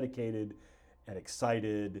who are dedicated and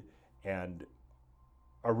excited and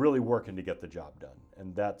are really working to get the job done.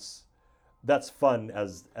 And that's fun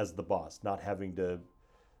as the boss, not having to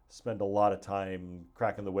spend a lot of time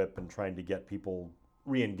cracking the whip and trying to get people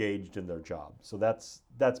re-engaged in their job. So that's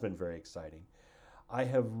been very exciting. I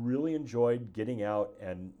have really enjoyed getting out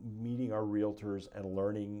and meeting our realtors and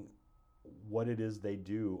learning what it is they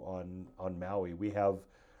do on Maui. We have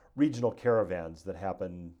regional caravans that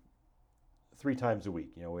happen 3 times a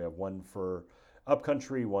week. We have one for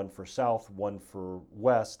upcountry, one for south, one for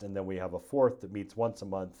west, and then we have a 4th that meets once a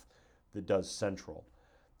month that does central.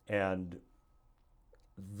 And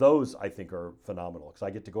those I think are phenomenal because I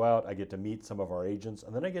get to go out, I get to meet some of our agents,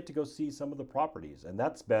 and then I get to go see some of the properties. And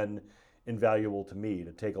that's been invaluable to me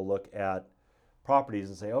to take a look at properties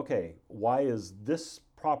and say, okay, why is this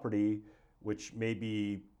property, which may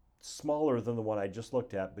be smaller than the one I just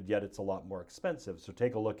looked at, but yet it's a lot more expensive? So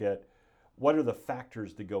take a look at what are the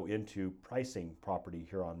factors that go into pricing property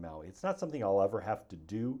here on Maui. It's not something I'll ever have to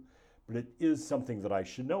do, but it is something that I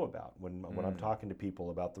should know about when I'm talking to people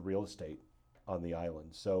about the real estate on the island.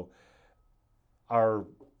 So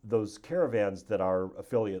those caravans that our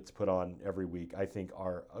affiliates put on every week, I think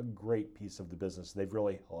are a great piece of the business. They've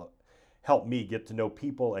really helped me get to know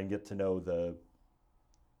people and get to know a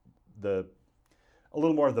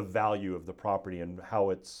little more of the value of the property and how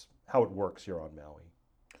it works here on Maui.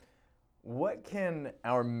 What can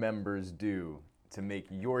our members do to make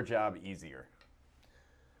your job easier?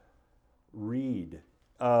 Read.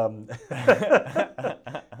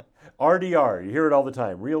 RDR, you hear it all the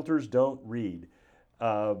time. Realtors don't read.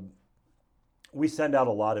 We send out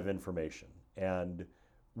a lot of information, and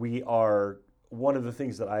one of the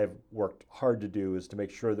things that I've worked hard to do is to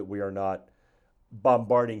make sure that we are not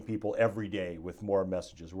bombarding people every day with more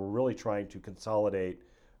messages. We're really trying to consolidate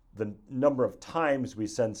the number of times we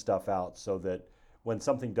send stuff out so that when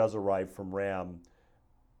something does arrive from RAM,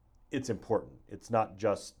 it's important. It's not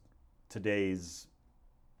just today's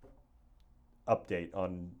update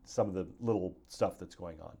on some of the little stuff that's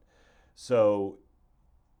going on. So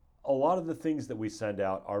a lot of the things that we send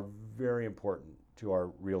out are very important to our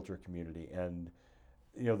realtor community. And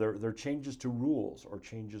they're changes to rules or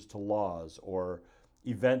changes to laws or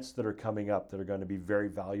events that are coming up that are going to be very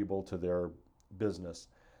valuable to their business.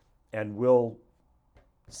 And we'll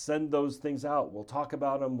send those things out. We'll talk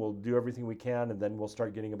about them. We'll do everything we can. And then we'll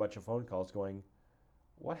start getting a bunch of phone calls going,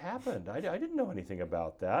 what happened? I didn't know anything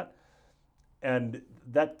about that. And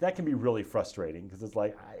that can be really frustrating because it's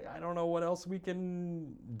like, I don't know what else we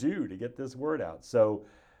can do to get this word out. So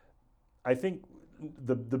I think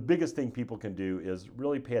the biggest thing people can do is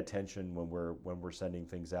really pay attention when we're sending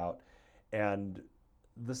things out. And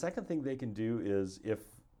the second thing they can do is if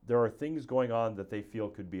there are things going on that they feel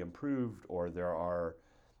could be improved, or there are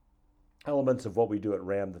elements of what we do at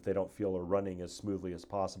RAM that they don't feel are running as smoothly as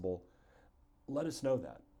possible, let us know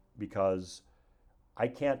that, because I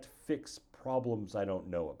can't fix problems I don't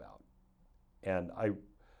know about. And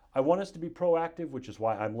I want us to be proactive, which is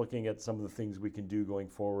why I'm looking at some of the things we can do going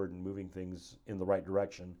forward and moving things in the right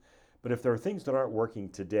direction. But if there are things that aren't working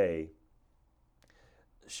today,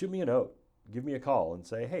 shoot me a note, give me a call and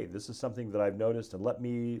say, hey, this is something that I've noticed, and let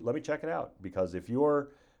me check it out. Because if you're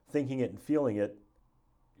thinking it and feeling it,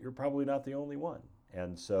 you're probably not the only one.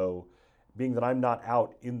 And so being that I'm not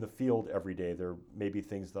out in the field every day, there may be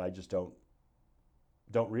things that I just don't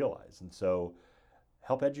realize. And so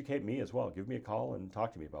help educate me as well. Give me a call and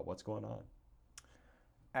talk to me about what's going on.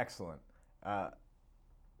 Excellent.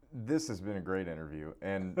 This has been a great interview.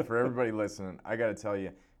 And for everybody listening, I got to tell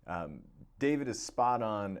you, David is spot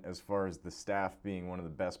on as far as the staff being one of the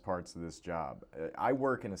best parts of this job. I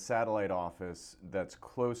work in a satellite office that's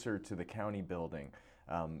closer to the county building.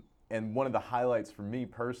 And one of the highlights for me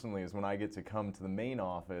personally is when I get to come to the main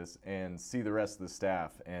office and see the rest of the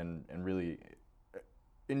staff and really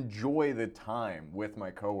enjoy the time with my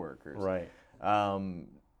coworkers. Right.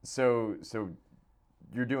 So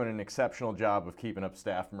you're doing an exceptional job of keeping up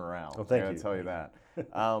staff morale. Well, thank you. I gotta tell you that.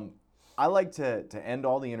 I like to end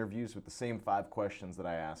all the interviews with the same 5 questions that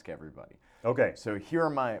I ask everybody. Okay. So here are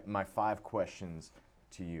my 5 questions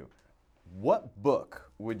to you. What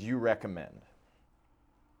book would you recommend?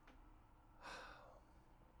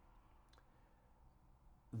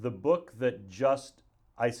 The book that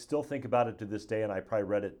I still think about it to this day, and I probably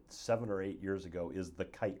read it 7 or 8 years ago, is The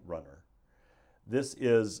Kite Runner. This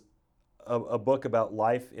is a book about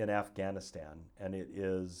life in Afghanistan, and it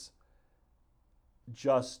is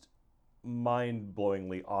just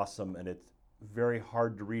mind-blowingly awesome, and it's very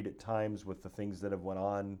hard to read at times with the things that have went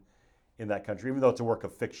on in that country, even though it's a work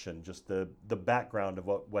of fiction. Just the background of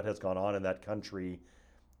what has gone on in that country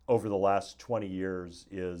over the last 20 years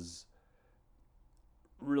is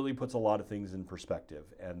really puts a lot of things in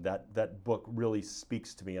perspective, and that book really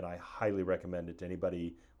speaks to me, and I highly recommend it to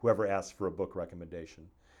anybody who ever asks for a book recommendation.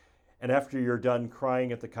 And after you're done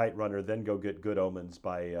crying at The Kite Runner, then go get Good Omens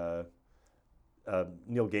by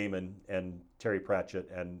Neil Gaiman and Terry Pratchett,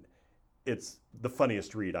 and it's the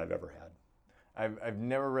funniest read I've ever had. I've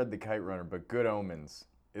never read The Kite Runner, but Good Omens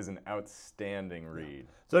is an outstanding read.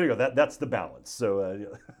 So there you go. That's the balance.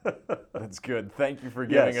 So That's good. Thank you for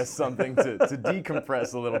giving Yes. us something to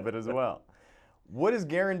decompress a little bit as well. What is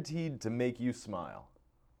guaranteed to make you smile?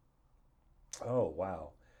 oh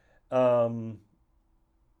wow.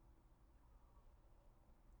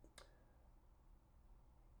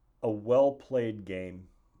 A well-played game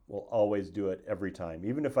will always do it every time,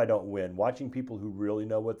 even if I don't win. Watching people who really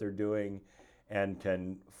know what they're doing and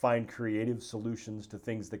can find creative solutions to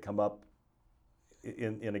things that come up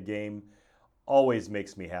in a game always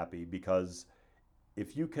makes me happy, because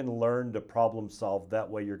if you can learn to problem solve that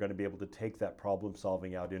way, you're going to be able to take that problem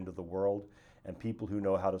solving out into the world, and people who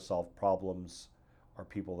know how to solve problems are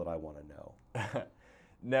people that I want to know.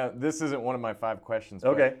 Now, this isn't one of my 5 questions.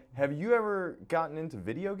 Okay. But have you ever gotten into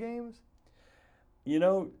video games? You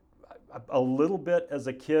know, a little bit as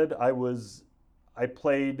a kid. I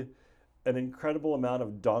played an incredible amount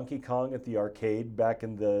of Donkey Kong at the arcade back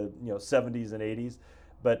in the 70s and 80s,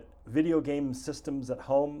 but video game systems at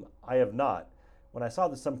home, I have not. When I saw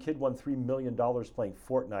that some kid won $3 million playing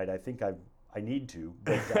Fortnite, I think I need to,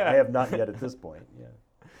 but I have not yet at this point. Yeah.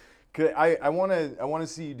 I want to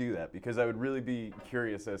see you do that, because I would really be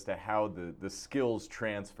curious as to how the skills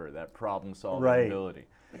transfer, that problem solving Right. ability.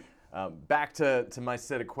 Back to my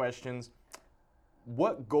set of questions.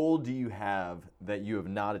 What goal do you have that you have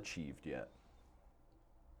not achieved yet?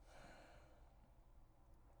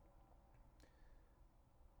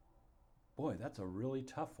 Boy, that's a really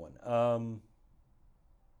tough one.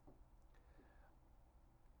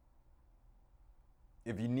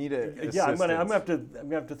 If you need a Yeah, I'm gonna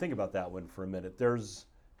assistance- have to think about that one for a minute. Because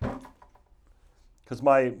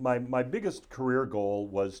my biggest career goal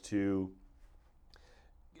was to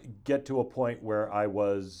get to a point where I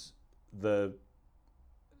was the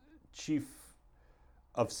chief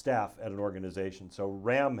of staff at an organization. So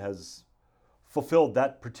RAM has fulfilled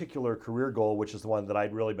that particular career goal, which is the one that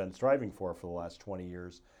I'd really been striving for the last 20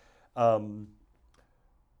 years.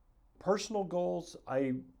 Personal goals,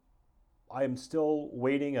 I am still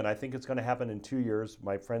waiting, and I think it's going to happen in 2 years.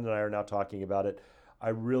 My friend and I are now talking about it. I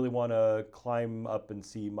really want to climb up and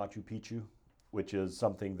see Machu Picchu, which is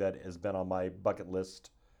something that has been on my bucket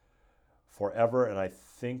list forever, and I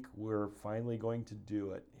think we're finally going to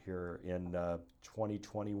do it here in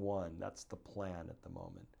 2021. That's the plan at the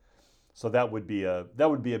moment. So that would be a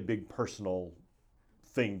big personal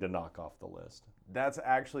thing to knock off the list. That's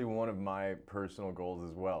actually one of my personal goals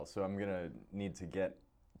as well. So I'm gonna need to get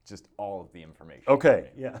just all of the information. Okay,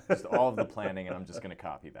 from you. yeah. Just all of the planning, and I'm just gonna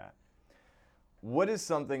copy that. What is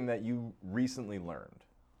something that you recently learned?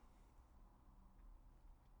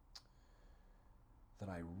 That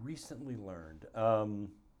I recently learned.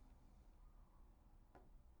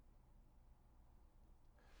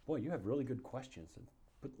 Boy, you have really good questions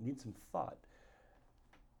but need some thought.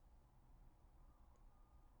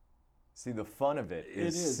 See, the fun of it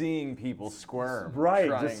is seeing people squirm. Right,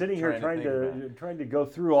 just sitting here trying to go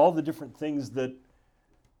through all the different things that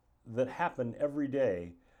happen every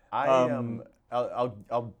day. I'll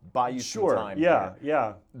buy you Sure. some time. Yeah, here.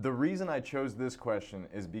 yeah. The reason I chose this question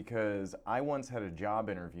is because I once had a job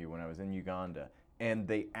interview when I was in Uganda, and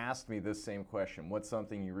they asked me this same question: what's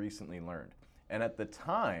something you recently learned? And at the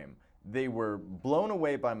time, they were blown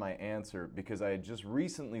away by my answer, because I had just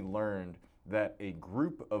recently learned that a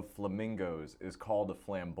group of flamingos is called a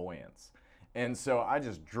flamboyance. And so I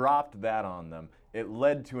just dropped that on them. It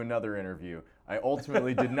led to another interview. I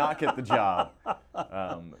ultimately did not get the job,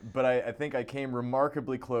 but I think I came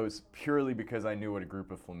remarkably close purely because I knew what a group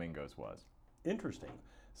of flamingos was. Interesting.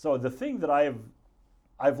 So the thing that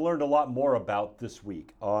I've learned a lot more about this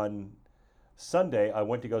week. On Sunday, I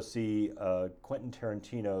went to go see Quentin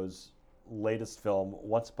Tarantino's latest film,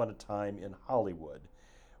 Once Upon a Time in Hollywood,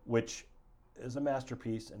 which is a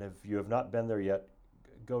masterpiece. And if you have not been there yet,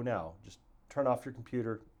 go now. Just turn off your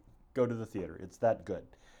computer, go to the theater. It's that good.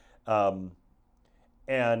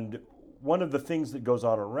 And one of the things that goes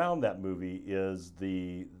on around that movie is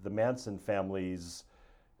the Manson family's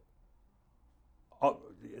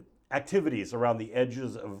activities around the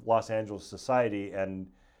edges of Los Angeles society, and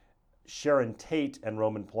Sharon Tate and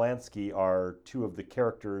Roman Polanski are two of the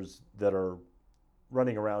characters that are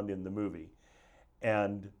running around in the movie.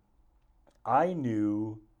 And I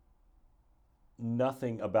knew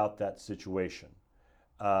nothing about that situation.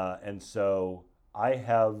 And so I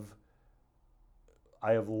have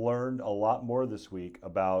learned a lot more this week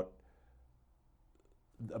about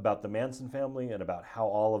the Manson family and about how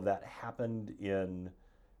all of that happened in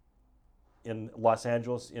Los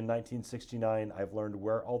Angeles in 1969. I've learned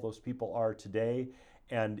where all those people are today.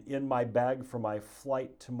 And in my bag for my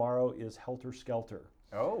flight tomorrow is Helter Skelter.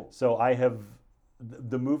 Oh. So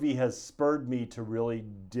the movie has spurred me to really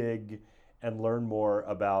dig and learn more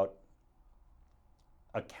about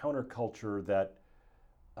a counterculture that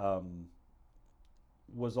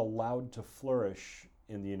was allowed to flourish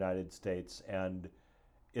in the United States. And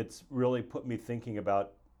it's really put me thinking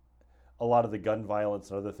about a lot of the gun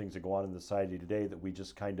violence and other things that go on in society today that we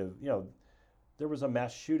just kind of, there was a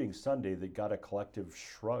mass shooting Sunday that got a collective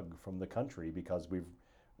shrug from the country because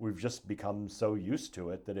we've just become so used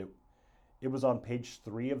to it that it was on page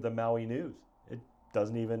 3 of the Maui News. It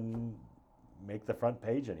doesn't even make the front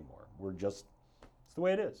page anymore. It's the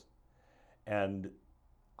way it is. And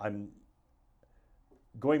I'm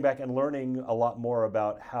going back and learning a lot more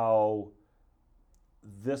about how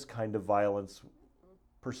this kind of violence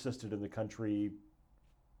persisted in the country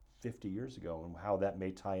 50 years ago and how that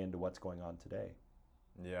may tie into what's going on today.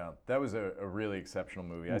 Yeah, that was a really exceptional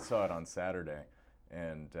movie. I saw it on Saturday,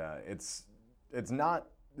 and it's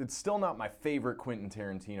still not my favorite Quentin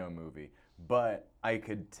Tarantino movie, but I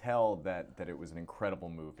could tell that it was an incredible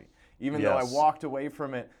movie. Even though I walked away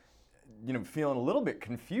from it, feeling a little bit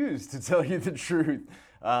confused, to tell you the truth.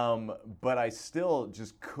 But I still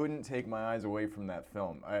just couldn't take my eyes away from that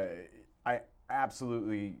film. I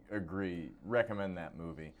absolutely agree. Recommend that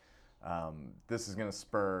movie. This is going to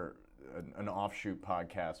spur an offshoot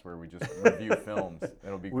podcast where we just review films.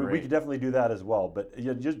 It'll be great. We could definitely do that as well. But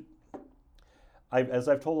as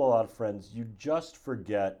I've told a lot of friends, you just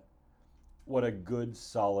forget what a good,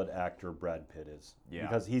 solid actor Brad Pitt is. Yeah.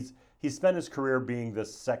 Because he's spent his career being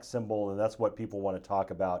this sex symbol, and that's what people want to talk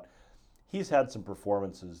about. He's had some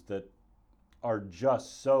performances that are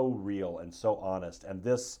just so real and so honest, and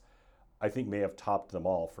this, I think, may have topped them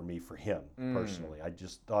all for him personally. I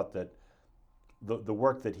just thought that the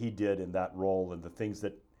work that he did in that role and the things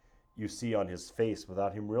that you see on his face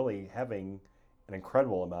without him really having an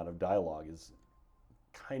incredible amount of dialogue is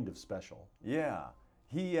kind of special. Yeah.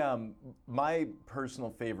 My personal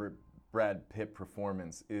favorite Brad Pitt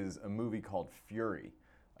performance is a movie called Fury.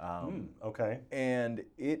 Okay. And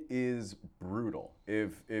it is brutal.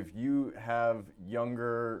 If you have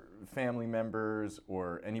younger family members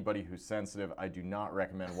or anybody who's sensitive, I do not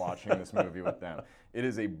recommend watching this movie with them. It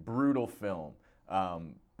is a brutal film,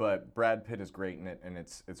 but Brad Pitt is great in it, and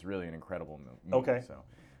it's really an incredible movie. Okay. So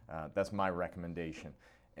that's my recommendation.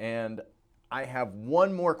 And I have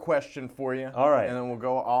one more question for you. All right. And then we'll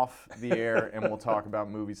go off the air and we'll talk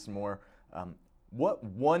about movies some more. What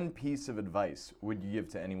one piece of advice would you give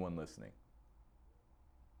to anyone listening?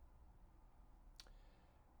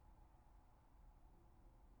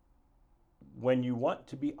 When you want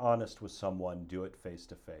to be honest with someone, do it face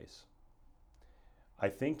to face. I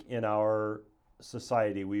think in our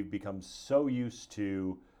society, we've become so used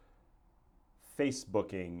to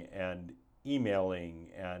Facebooking and emailing,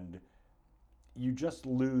 and you just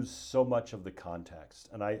lose so much of the context.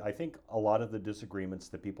 And I think a lot of the disagreements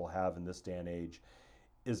that people have in this day and age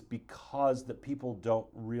is because that people don't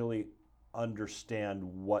really understand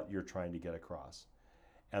what you're trying to get across.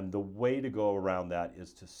 And the way to go around that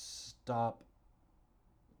is to stop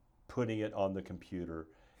putting it on the computer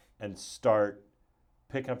and start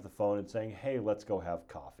picking up the phone and saying, hey, let's go have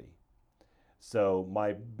coffee. So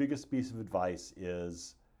my biggest piece of advice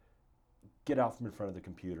is get out from in front of the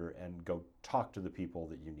computer and go talk to the people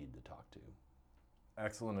that you need to talk to.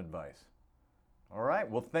 Excellent advice. All right.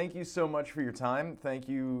 Well, thank you so much for your time. Thank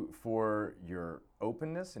you for your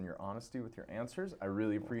openness and your honesty with your answers. I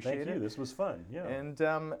really appreciate it. Thank you. This was fun. Yeah.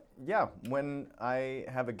 And when I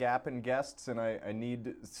have a gap in guests and I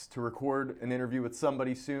need to record an interview with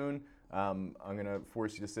somebody soon, I'm going to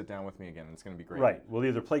force you to sit down with me again. It's going to be great. Right. We'll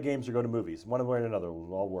either play games or go to movies. One way or another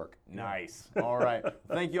will all work. Nice. All right.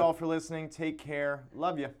 Thank you all for listening. Take care.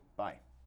 Love you. Bye.